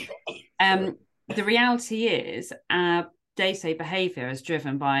way. The reality is our day-to-day behavior is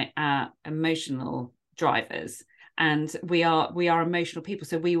driven by our emotional drivers. And we are emotional people.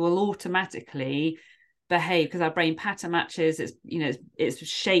 So we will automatically behave because our brain pattern matches. It's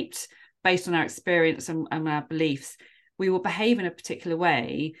shaped based on our experience and our beliefs. We will behave in a particular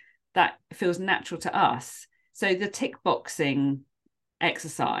way that feels natural to us. So the tick boxing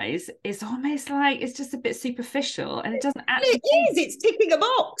exercise is almost like, it's just a bit superficial, and it doesn't actually. It's ticking a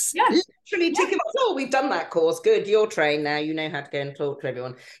box. Yeah, literally ticking a box. Oh, we've done that course. Good, you're trained now. You know how to go and talk to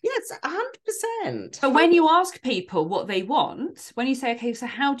everyone. Yeah, That's 100%. But when you ask people what they want, when you say, okay, so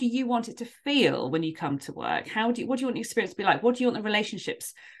how do you want it to feel when you come to work? What do you want the experience to be like? What do you want the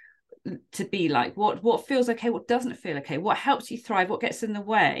relationships to be like? What feels okay? What doesn't feel okay? What helps you thrive? What gets in the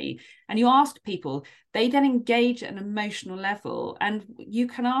way? And you ask people, they then engage at an emotional level, and you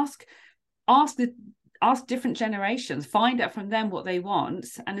can ask different generations, find out from them what they want,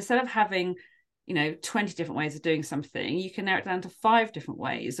 and instead of having 20 different ways of doing something, you can narrow it down to 5 different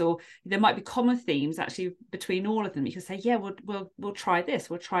ways, or there might be common themes actually between all of them. You can say, yeah, we'll try this,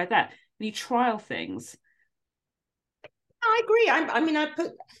 we'll try that, and you trial things. I agree.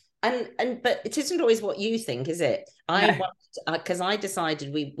 But it isn't always what you think, is it? Because I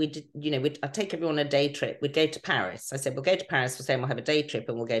decided we did, I'd take everyone on a day trip. We'd go to Paris. I said, we'll go to Paris. We'll say we'll have a day trip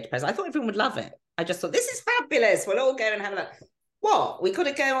and we'll go to Paris. I thought everyone would love it. I just thought, this is fabulous. We'll all go and have a look. What? We got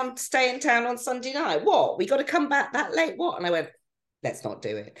to go on, stay in town on Sunday night. What? We got to come back that late. What? And I went, let's not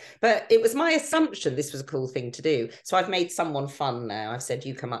do it. But it was my assumption this was a cool thing to do. So I've made someone fun now. I've said,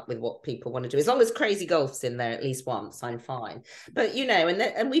 you come up with what people want to do. As long as Crazy Golf's in there at least once, I'm fine. But,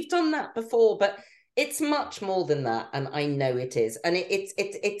 and we've done that before, but it's much more than that. And I know it is. And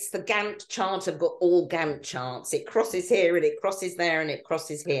it's the Gantt chart. I've got all Gantt charts. It crosses here and it crosses there and it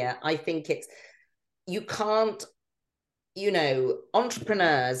crosses here. I think you can't,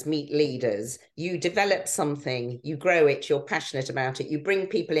 entrepreneurs meet leaders. You develop something, you grow it, you're passionate about it, you bring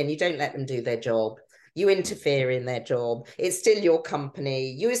people in, you don't let them do their job, you interfere in their job. It's still your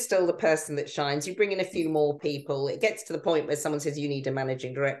company, you're still the person that shines. You bring in a few more people, it gets to the point where someone says you need a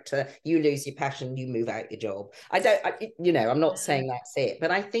managing director, you lose your passion, you move out your job. I'm not saying that's it, but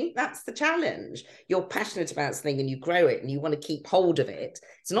I think that's the challenge. You're passionate about something and you grow it and you want to keep hold of it.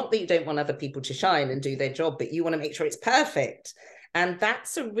 It's not that you don't want other people to shine and do their job, but you want to make sure it's perfect. And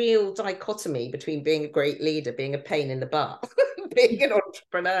that's a real dichotomy between being a great leader, being a pain in the butt, being an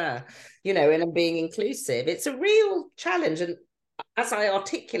entrepreneur, and being inclusive. It's a real challenge. And as I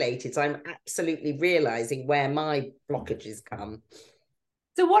articulated, I'm absolutely realizing where my blockages come.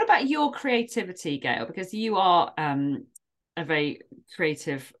 So what about your creativity, Gail? Because you are a very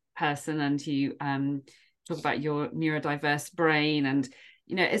creative person, and you talk about your neurodiverse brain, and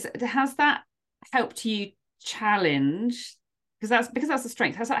has that helped you challenge? Because that's a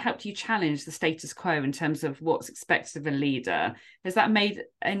strength. Has that helped you challenge the status quo in terms of what's expected of a leader? Has that made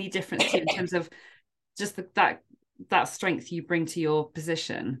any difference to you in terms of just that strength you bring to your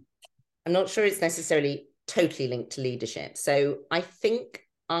position? I'm not sure it's necessarily totally linked to leadership. So I think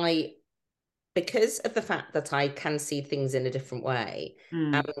because of the fact that I can see things in a different way,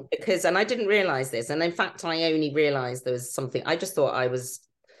 and I didn't realize this, and in fact I only realized there was something. I just thought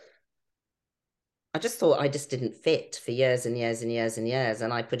I just didn't fit for years and years and years and years.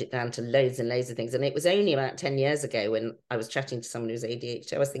 And I put it down to loads and loads of things. And it was only about 10 years ago when I was chatting to someone who's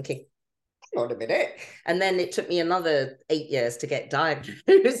ADHD, I was thinking, hang on a minute. And then it took me another 8 years to get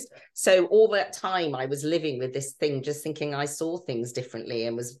diagnosed. So all that time I was living with this thing, just thinking I saw things differently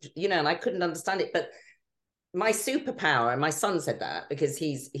and was, and I couldn't understand it. But my superpower, and my son said that because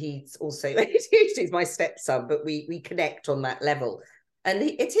he's also, he's my stepson, but we connect on that level. And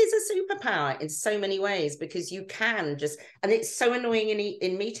it is a superpower in so many ways, because you can just, and it's so annoying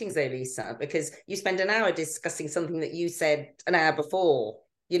in meetings though, Lisa, because you spend an hour discussing something that you said an hour before,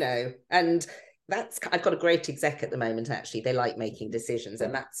 and I've got a great exec at the moment, actually. They like making decisions,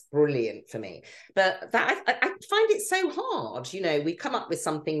 and that's brilliant for me. But that I find it so hard. We come up with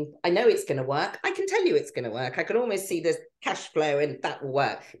something, I know it's going to work. I can tell you it's going to work. I can almost see the cash flow and that will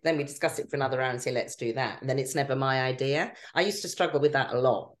work. Then we discuss it for another hour and say, let's do that. And then it's never my idea. I used to struggle with that a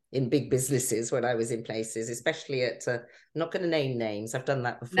lot in big businesses when I was in places, especially at, I'm not going to name names. I've done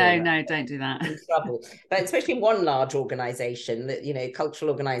that before. No, don't do that. In trouble. But especially in one large organization, that,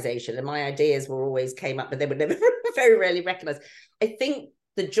 cultural organization, and my ideas came up, but they were never very rarely recognized. I think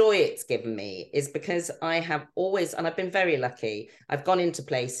the joy it's given me is because I have always, and I've been very lucky, I've gone into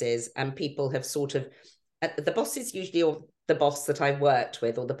places and people have sort of, the boss is usually, or the boss that I've worked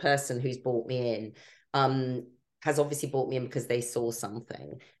with, or the person who's brought me in, has obviously brought me in because they saw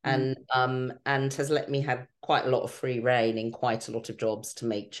something, and has let me have quite a lot of free reign in quite a lot of jobs to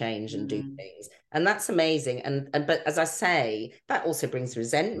make change and do things. And that's amazing. But as I say, that also brings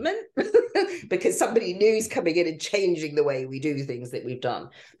resentment because somebody new is coming in and changing the way we do things that we've done.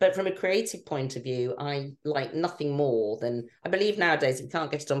 But from a creative point of view, I like nothing more than, I believe nowadays, if you can't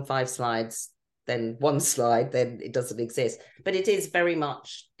get it on 5 slides, then 1 slide, then it doesn't exist. But it is very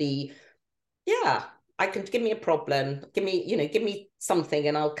much I can give me a problem, give me something,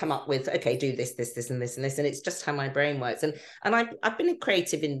 and I'll come up with, okay, do this, this, this, and this, and this. And it's just how my brain works. And I've been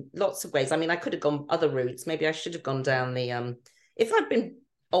creative in lots of ways. I mean, I could have gone other routes. Maybe I should have gone down the, if I'd been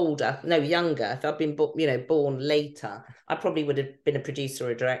older, no, younger, if I'd been, born later, I probably would have been a producer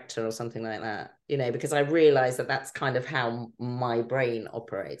or a director or something like that, because I realized that that's kind of how my brain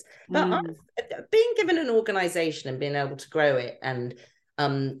operates. But being given an organization and being able to grow it and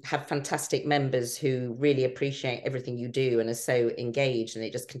have fantastic members who really appreciate everything you do and are so engaged, and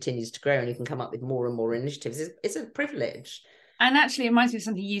it just continues to grow, and you can come up with more and more initiatives, it's a privilege. And actually, it reminds me of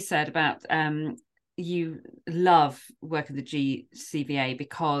something you said about you love working with the GCVA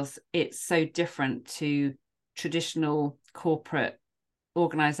because it's so different to traditional corporate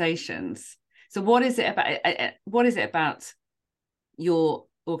organizations. So what is it about your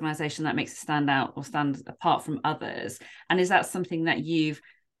organization that makes it stand out or stand apart from others? And is that something that you've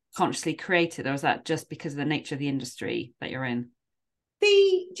consciously created, or is that just because of the nature of the industry that you're in?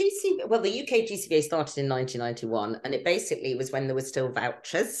 The UK GCVA started in 1991, and it basically was when there were still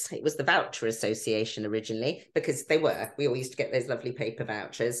vouchers. It was the Voucher Association originally, because we all used to get those lovely paper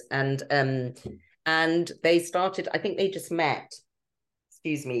vouchers, and they started, I think they just met,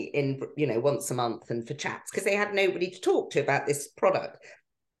 in once a month and for chats, because they had nobody to talk to about this product,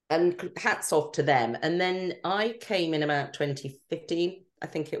 and hats off to them. And then I came in about 2015, I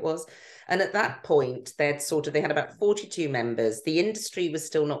think it was. And at that point, they had about 42 members. The industry was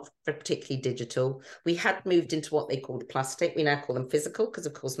still not particularly digital. We had moved into what they called plastic. We now call them physical, because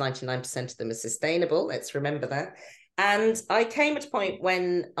of course 99% of them are sustainable. Let's remember that. And I came at a point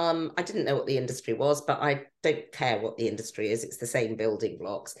when I didn't know what the industry was, but I don't care what the industry is. It's the same building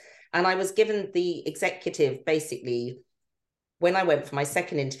blocks. And I was given the executive, basically, when I went for my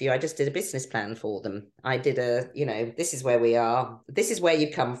second interview, I just did a business plan for them. I did this is where we are. This is where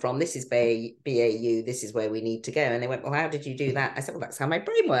you come from. This is BAU. This is where we need to go. And they went, well, how did you do that? I said, well, that's how my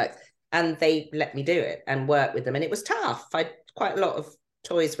brain works. And they let me do it and work with them. And it was tough. Quite a lot of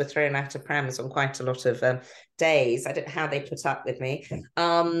toys were thrown out of prams on quite a lot of days. I don't know how they put up with me.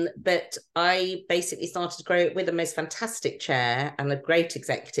 But I basically started to grow it with the most fantastic chair and a great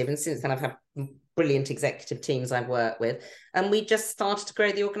executive. And since then, I've had brilliant executive teams I've worked with. And we just started to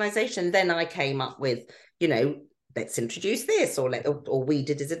grow the organization. Then I came up with, let's introduce this, or we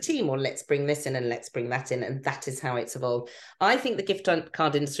did as a team, or let's bring this in and let's bring that in. And that is how it's evolved. I think the gift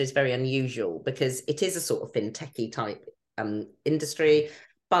card industry is very unusual because it is a sort of fintechy type industry,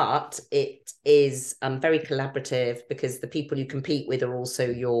 but it is very collaborative, because the people you compete with are also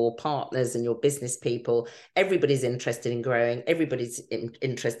your partners and your business people. Everybody's interested in growing. Everybody's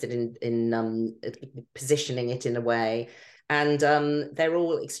interested in positioning it in a way. And they're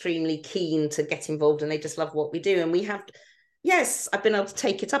all extremely keen to get involved, and they just love what we do. And I've been able to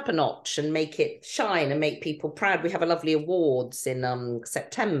take it up a notch and make it shine and make people proud. We have a lovely awards in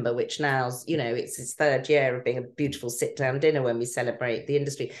September, which now's, it's its third year of being a beautiful sit-down dinner when we celebrate the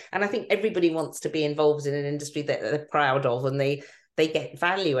industry. And I think everybody wants to be involved in an industry that they're proud of and they get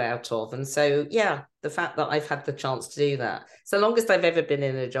value out of. And so, the fact that I've had the chance to do that, it's the longest I've ever been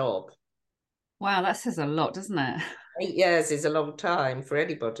in a job. Wow, that says a lot, doesn't it? 8 years is a long time for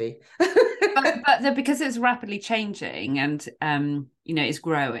anybody. but because it's rapidly changing and it's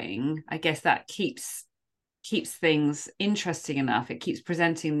growing, I guess that keeps things interesting enough. It keeps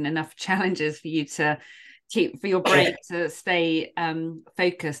presenting enough challenges for you to for your brain to stay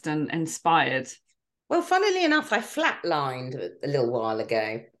focused and inspired. Well, funnily enough, I flatlined a little while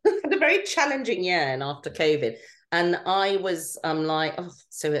ago. Had a very challenging year, and after COVID. And I was like,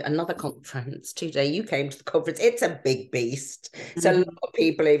 so another conference, 2 day. You came to the conference. It's a big beast. It's a lot of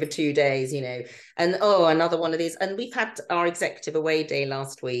people over 2 days, and another one of these. And we've had our executive away day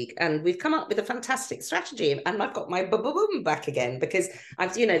last week, and we've come up with a fantastic strategy. And I've got my boom back again, because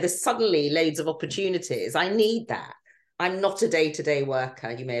there's suddenly loads of opportunities. I need that. I'm not a day-to-day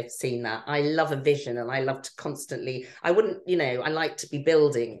worker. You may have seen that. I love a vision, and I love to constantly, I like to be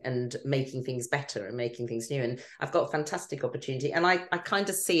building and making things better and making things new. And I've got a fantastic opportunity. And I kind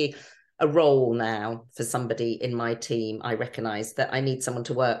of see a role now for somebody in my team. I recognize that I need someone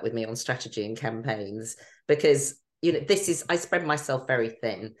to work with me on strategy and campaigns, because I spread myself very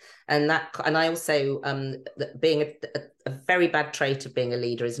thin, and I also being a very bad trait of being a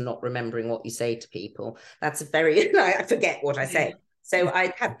leader is not remembering what you say to people. That's I forget what I say. So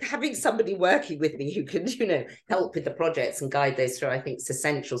having somebody working with me who can help with the projects and guide those through, I think, is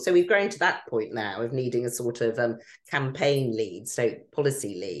essential. So we've grown to that point now of needing a sort of campaign lead, so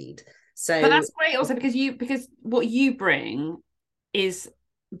policy lead. But that's great also, because what you bring is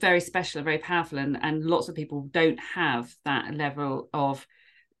very special, very powerful, and lots of people don't have that level of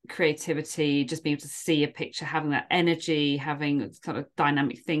creativity, just being able to see a picture, having that energy, having sort of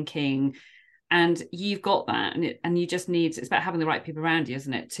dynamic thinking, and you've got that, and you just need, it's about having the right people around you,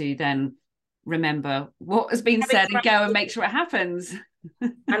 isn't it, to then remember what has been said and go and make sure it happens.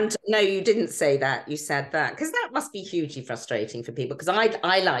 And no, you didn't say that. You said that because that must be hugely frustrating for people. Because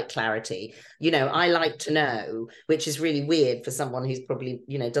I like clarity. I like to know, which is really weird for someone who's probably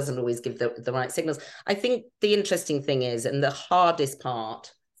doesn't always give the right signals. I think the interesting thing is, and the hardest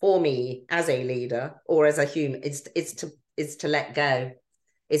part for me as a leader or as a human, is to let go,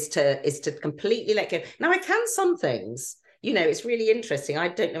 is to completely let go. Now I can some things. It's really interesting. I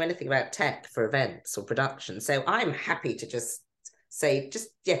don't know anything about tech for events or production, so I'm happy to just say,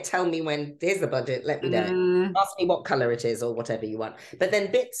 tell me when, here's the budget, let me know. Ask me what color it is or whatever you want. But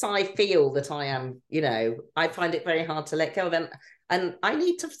then bits I feel that I am, I find it very hard to let go of them. And I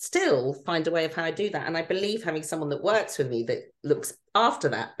need to still find a way of how I do that. And I believe having someone that works with me that looks after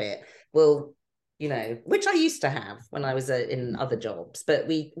that bit will, which I used to have when I was in other jobs, but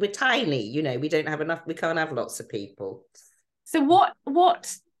we're tiny, we don't have enough, we can't have lots of people. So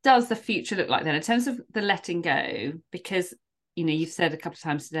what does the future look like then in terms of the letting go? Because you've said a couple of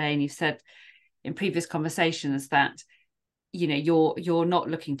times today, and you've said in previous conversations that, you're not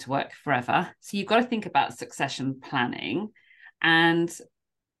looking to work forever. So you've got to think about succession planning. And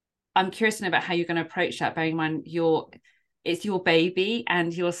I'm curious to know about how you're going to approach that, bearing in mind it's your baby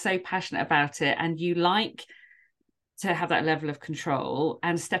and you're so passionate about it and you like to have that level of control,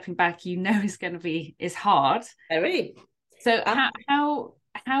 and stepping back, is hard. Very. So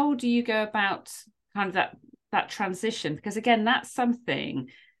how do you go about kind of that transition? Because again, that's something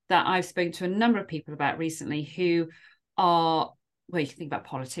that I've spoken to a number of people about recently who are, well, you can think about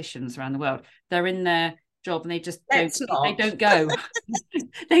politicians around the world. They're in their job and they just don't go.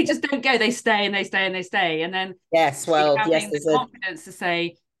 They just don't go. They stay and they stay and they stay. And then having the confidence to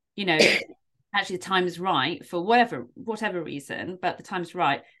say, actually the time is right for whatever reason, but the time is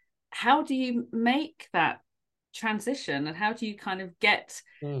right. How do you make that transition, and how do you kind of get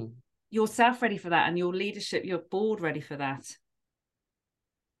yourself ready for that and your leadership, your board ready for that?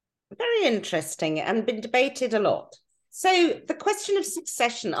 Very interesting and been debated a lot. So the question of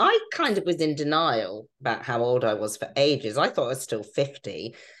succession, I kind of was in denial about how old I was for ages. I thought I was still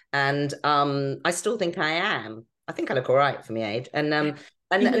 50, and I still think I am. I think I look all right for my age. And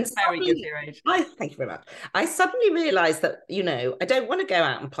very good for your age. Thank you very much. I suddenly realised that, I don't want to go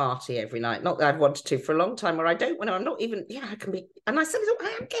out and party every night. Not that I've wanted to for a long time, or I don't want to. I'm not even, I can be. And I suddenly thought,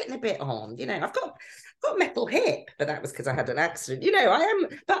 I am getting a bit on. I've got a metal hip, but that was because I had an accident. I am,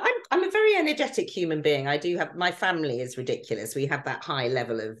 but I'm a very energetic human being. I do have, my family is ridiculous. We have that high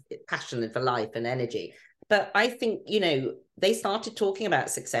level of passion for life and energy. But I think, they started talking about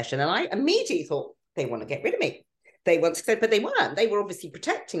succession, and I immediately thought they want to get rid of me. They want to go, but they weren't. They were obviously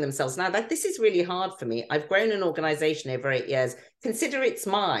protecting themselves. Now, this is really hard for me. I've grown an organization over 8 years. Consider it's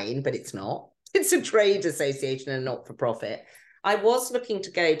mine, but it's not. It's a trade association and not for profit. I was looking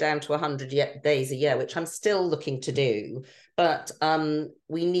to go down to 100 days a year, which I'm still looking to do. But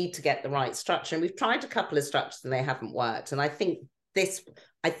we need to get the right structure. And we've tried a couple of structures and they haven't worked. And I think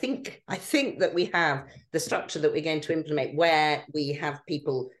that we have the structure that we're going to implement, where we have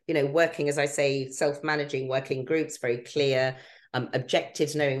people, working, as I say, self-managing, working groups, very clear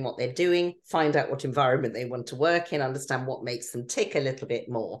objectives, knowing what they're doing, find out what environment they want to work in, understand what makes them tick a little bit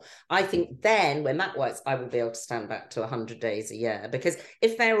more. I think then when that works, I will be able to stand back to 100 days a year, because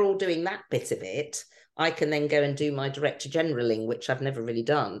if they're all doing that bit of it, I can then go and do my director generaling, which I've never really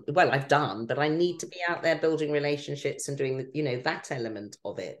done. Well, I've done, but I need to be out there building relationships and doing, that element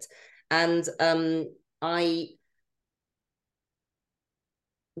of it. And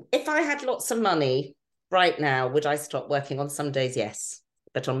if I had lots of money right now, would I stop working? On some days, yes,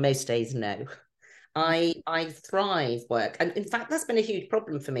 but on most days, no. I thrive work. And in fact, that's been a huge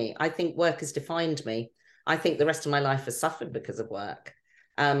problem for me. I think work has defined me. I think the rest of my life has suffered because of work.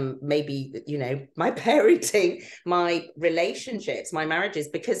 Maybe, my parenting, my relationships, my marriages,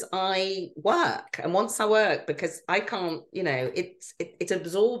 because I work. And once I work, because I can't, it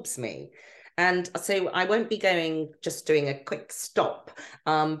absorbs me. And so I won't be just doing a quick stop.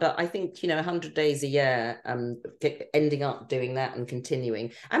 But I think, 100 days a year, ending up doing that and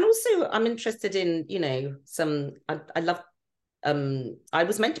continuing. And also I'm interested in, I love, I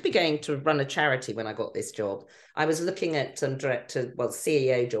was meant to be going to run a charity when I got this job. I was looking at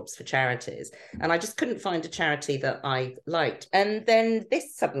CEO jobs for charities, and I just couldn't find a charity that I liked. And then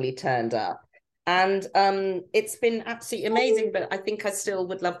this suddenly turned up. And it's been absolutely amazing, but I think I still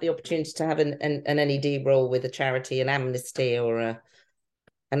would love the opportunity to have an NED role with a charity, an Amnesty, or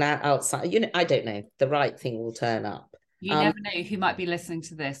an outside. I don't know. The right thing will turn up. You never know who might be listening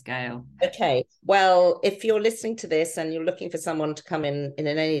to this, Gail. Okay. Well, if you're listening to this and you're looking for someone to come in an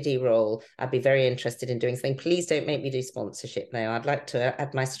NED role, I'd be very interested in doing something. Please don't make me do sponsorship now. I'd like to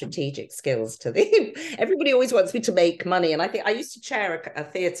add my strategic skills to the... Everybody always wants me to make money. And I think I used to chair a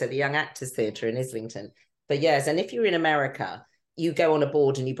theatre, the Young Actors Theatre in Islington for years. And if you're in America, you go on a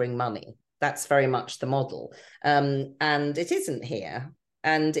board and you bring money. That's very much the model. And it isn't here.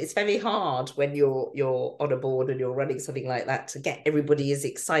 And it's very hard when you're on a board and you're running something like that to get everybody as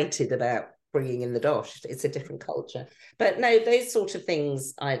excited about bringing in the dosh. It's a different culture. But no, those sort of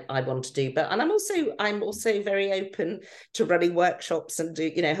things I want to do. And I'm also very open to running workshops and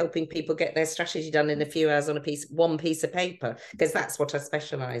helping people get their strategy done in a few hours on one piece of paper, because that's what I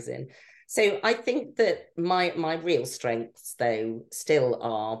specialize in. So I think that my real strengths, though, still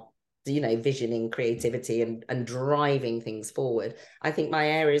are visioning, creativity, and driving things forward. I think my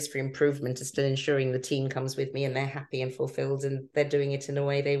areas for improvement are still ensuring the team comes with me and they're happy and fulfilled and they're doing it in a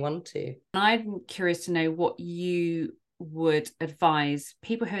way they want to. I'm curious to know what you would advise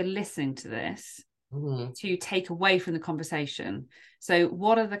people who are listening to this to take away from the conversation. So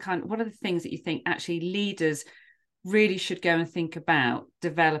what are the things that you think actually leaders really should go and think about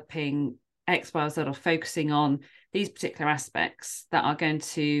developing X, Y, or Z, or focusing on these particular aspects that are going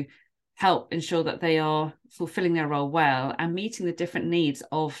to help ensure that they are fulfilling their role well and meeting the different needs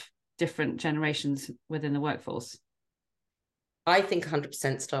of different generations within the workforce? I think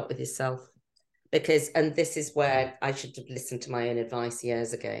 100% start with yourself, and this is where I should have listened to my own advice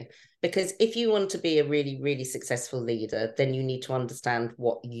years ago, because if you want to be a really, really successful leader, then you need to understand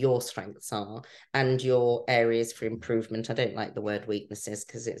what your strengths are and your areas for improvement. I don't like the word weaknesses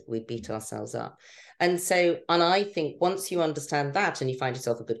because we beat ourselves up. And I think once you understand that and you find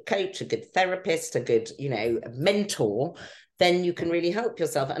yourself a good coach, a good therapist, a good, mentor, then you can really help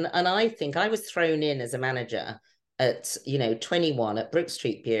yourself. And I think I was thrown in as a manager at 21 at Brook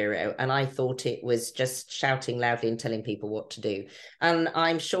Street Bureau, and I thought it was just shouting loudly and telling people what to do. And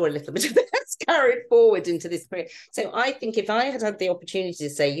I'm sure a little bit of that's carried forward into this career. So I think if I had the opportunity to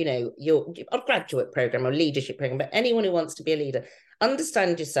say, you're a graduate program or leadership program, but anyone who wants to be a leader,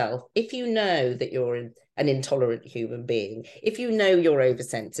 understand yourself. If you know that you're an intolerant human being, if you know you're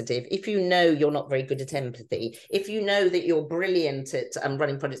oversensitive, if you know you're not very good at empathy, if you know that you're brilliant at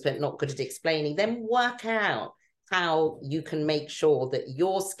running projects but not good at explaining, then work out how you can make sure that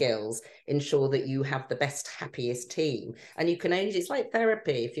your skills ensure that you have the best, happiest team. And you can only, it's like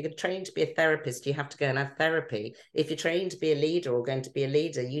therapy. If you're trained to be a therapist, you have to go and have therapy. If you're trained to be a leader or going to be a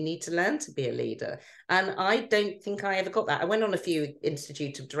leader, you need to learn to be a leader. And I don't think I ever got that. I went on a few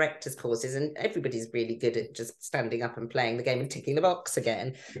Institute of Directors courses and everybody's really good at just standing up and playing the game and ticking the box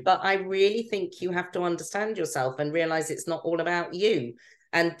again. But I really think you have to understand yourself and realize it's not all about you.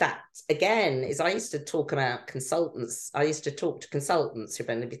 And that, again, is I used to talk about consultants. I used to talk to consultants who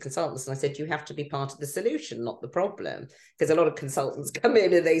only be consultants. And I said, you have to be part of the solution, not the problem. Because a lot of consultants come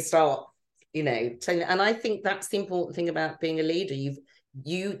in and they start, telling, and I think that's the important thing about being a leader.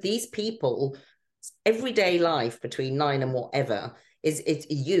 These people, everyday life between 9 and whatever, it's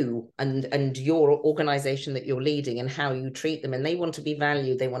you and your organization that you're leading and how you treat them. And they want to be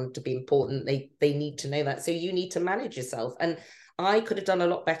valued. They want to be important. They need to know that. So you need to manage yourself. And I could have done a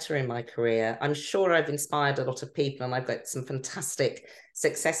lot better in my career. I'm sure I've inspired a lot of people and I've got some fantastic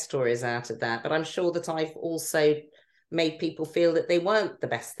success stories out of that. But I'm sure that I've also made people feel that they weren't the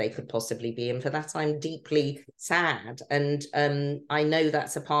best they could possibly be. And for that, I'm deeply sad. And I know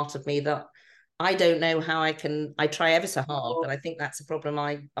that's a part of me that I don't know how I try ever so hard, but I think that's a problem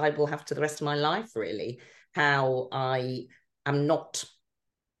I will have to the rest of my life, really, how I am not,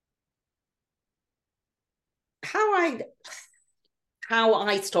 how I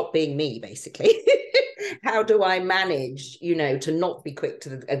stop being me, basically. How do I manage, to not be quick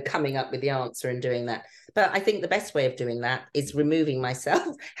to coming up with the answer and doing that? But I think the best way of doing that is removing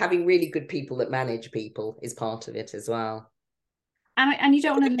myself. Having really good people that manage people is part of it as well. And you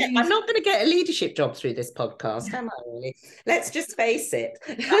don't want to lose... I'm not going to get a leadership job through this podcast, am I really? Let's just face it.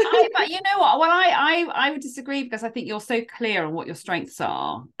 But you know what? Well, I would disagree, because I think you're so clear on what your strengths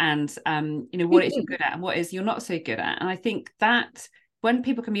are and, what it is you're good at and what it is you're not so good at. And I think that when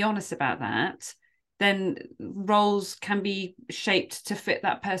people can be honest about that, then roles can be shaped to fit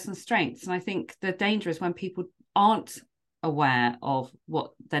that person's strengths. And I think the danger is when people aren't aware of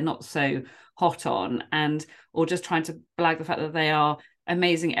what they're not so hot on, or just trying to blag the fact that they are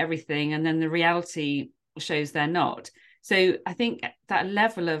amazing at everything, and then the reality shows they're not. So I think that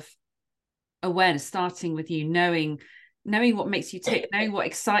level of awareness, starting with you knowing what makes you tick, knowing what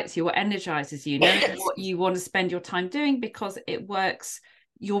excites you, what energizes you, knowing what you want to spend your time doing because it works,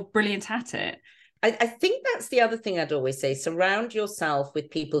 you're brilliant at it. I think that's the other thing I'd always say. Surround yourself with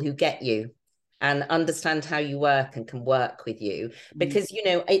people who get you and understand how you work and can work with you. Because,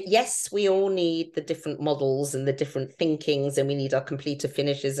 yes, we all need the different models and the different thinkings, and we need our completer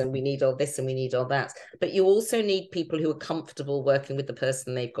finishes, and we need all this and we need all that. But you also need people who are comfortable working with the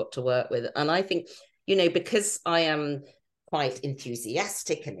person they've got to work with. And I think, because I am quite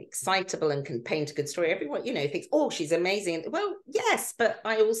enthusiastic and excitable and can paint a good story, everyone, thinks, oh, she's amazing. Well, yes, but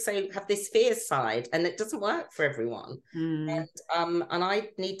I also have this fear side, and it doesn't work for everyone. And I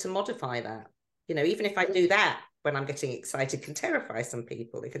need to modify that. Even if I do that when I'm getting excited, can terrify some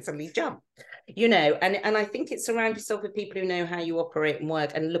people. They can suddenly jump, and I think it's surround yourself with people who know how you operate and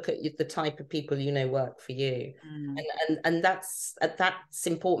work, and look at the type of people work for you. And that's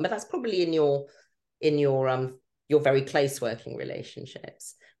important, but that's probably in your very close working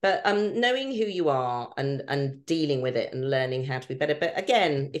relationships. But knowing who you are and dealing with it and learning how to be better. But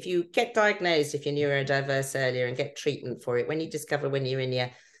again, if you get diagnosed, if you're neurodiverse earlier, and get treatment for it, when you discover when you're in your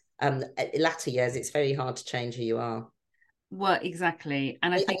latter years, it's very hard to change who you are. Well, exactly.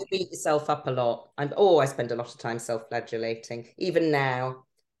 And I think you beat yourself up a lot. I spend a lot of time self-flagellating. Even now,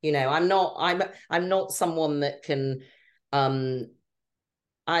 I'm not someone that can. I'm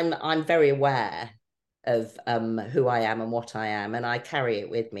very aware of who I am and what I am, and I carry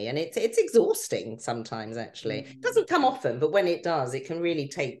it with me, and it's exhausting sometimes. Actually, it doesn't come often, but when it does, it can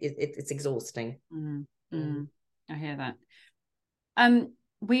really it's exhausting. I hear that.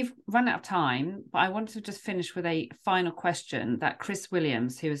 We've run out of time, but I wanted to just finish with a final question that Chris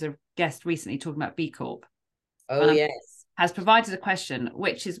Williams, who was a guest recently talking about B Corp, yes, has provided a question,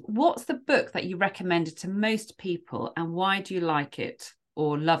 which is, what's the book that you recommended to most people, and why do you like it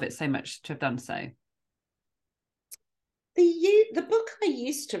or love it so much to have done so? The book I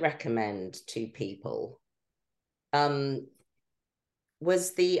used to recommend to people was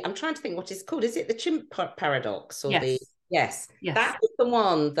I'm trying to think what it's called. Is it the Chimp Paradox or Yes. That was the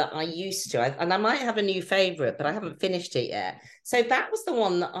one that I used to, and I might have a new favorite, but I haven't finished it yet. So that was the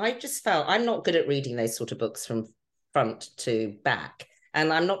one that I just felt, I'm not good at reading those sort of books from front to back.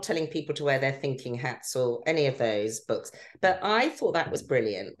 And I'm not telling people to wear their thinking hats or any of those books, but I thought that was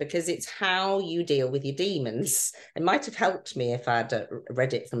brilliant because it's how you deal with your demons. It might have helped me if I'd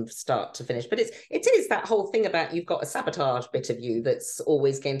read it from start to finish, but it is that whole thing about you've got a sabotage bit of you that's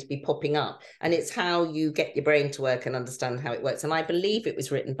always going to be popping up, and it's how you get your brain to work and understand how it works. And I believe it was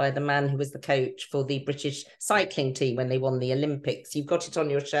written by the man who was the coach for the British cycling team when they won the Olympics. You've got it on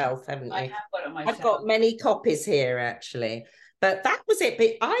your shelf, haven't you? I have got it on my shelf. I've got many copies here, actually. But that was it.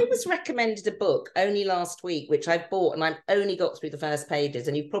 But I was recommended a book only last week, which I've bought, and I've only got through the first pages.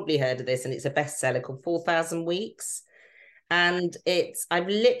 And you've probably heard of this, and it's a bestseller called 4,000 Weeks. And I've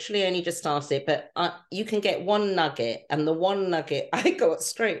literally only just started it, but you can get one nugget. And the one nugget I got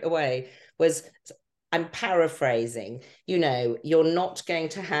straight away was, I'm paraphrasing, you're not going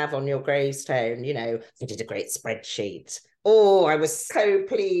to have on your gravestone, I did a great spreadsheet. Oh, I was so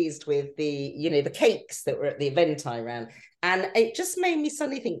pleased with the cakes that were at the event I ran. And it just made me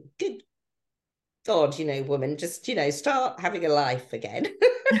suddenly think, good God, woman, just, start having a life again.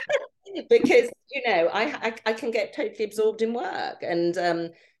 Because, I can get totally absorbed in work. And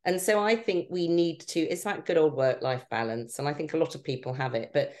so I think we need to, it's that good old work-life balance. And I think a lot of people have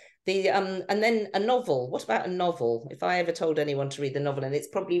it. But and then a novel. What about a novel? If I ever told anyone to read the novel, and it's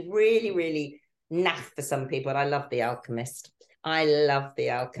probably really, really naff for some people, but I love The Alchemist. I love The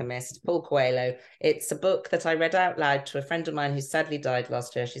Alchemist, Paul Coelho. It's a book that I read out loud to a friend of mine who sadly died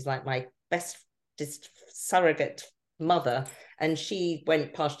last year. She's like my best surrogate mother, and she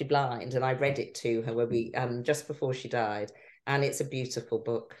went partially blind, and I read it to her just before she died. And it's a beautiful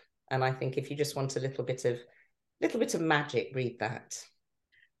book. And I think if you just want a little bit of magic, read that.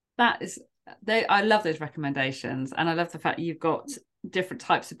 I love those recommendations, and I love the fact you've got different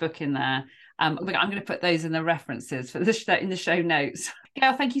types of book in there. I'm going to put those in the references for in the show notes.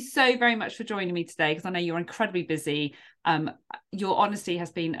 Gail, thank you so very much for joining me today, because I know you're incredibly busy. Your honesty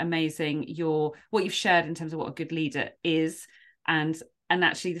has been amazing. What you've shared in terms of what a good leader is, and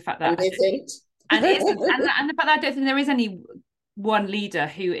actually the fact that and the fact that I don't think there is any one leader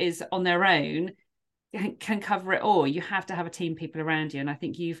who is on their own can cover it all. You have to have a team of people around you, and I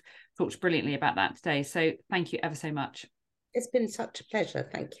think you've talked brilliantly about that today. So thank you ever so much. It's been such a pleasure.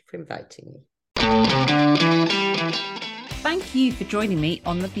 Thank you for inviting me. Thank you for joining me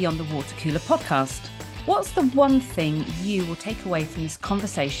on the Beyond the Water Cooler podcast. What's the one thing you will take away from this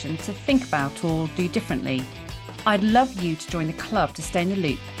conversation to think about or do differently? I'd love you to join the club to stay in the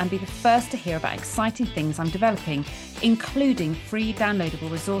loop and be the first to hear about exciting things I'm developing, including free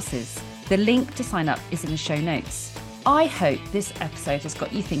downloadable resources. The link to sign up is in the show notes. I hope this episode has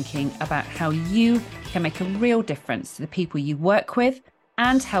got you thinking about how you can make a real difference to the people you work with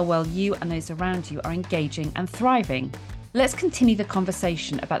and how well you and those around you are engaging and thriving. Let's continue the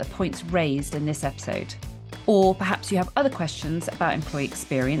conversation about the points raised in this episode. Or perhaps you have other questions about employee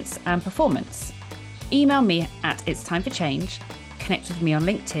experience and performance. Email me at itstimeforchange, connect with me on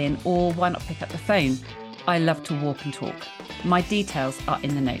LinkedIn, or why not pick up the phone? I love to walk and talk. My details are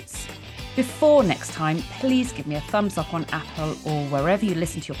in the notes. Before next time, please give me a thumbs up on Apple or wherever you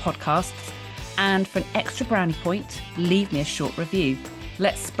listen to your podcasts. And for an extra brownie point, leave me a short review.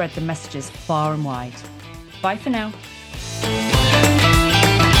 Let's spread the messages far and wide. Bye for now.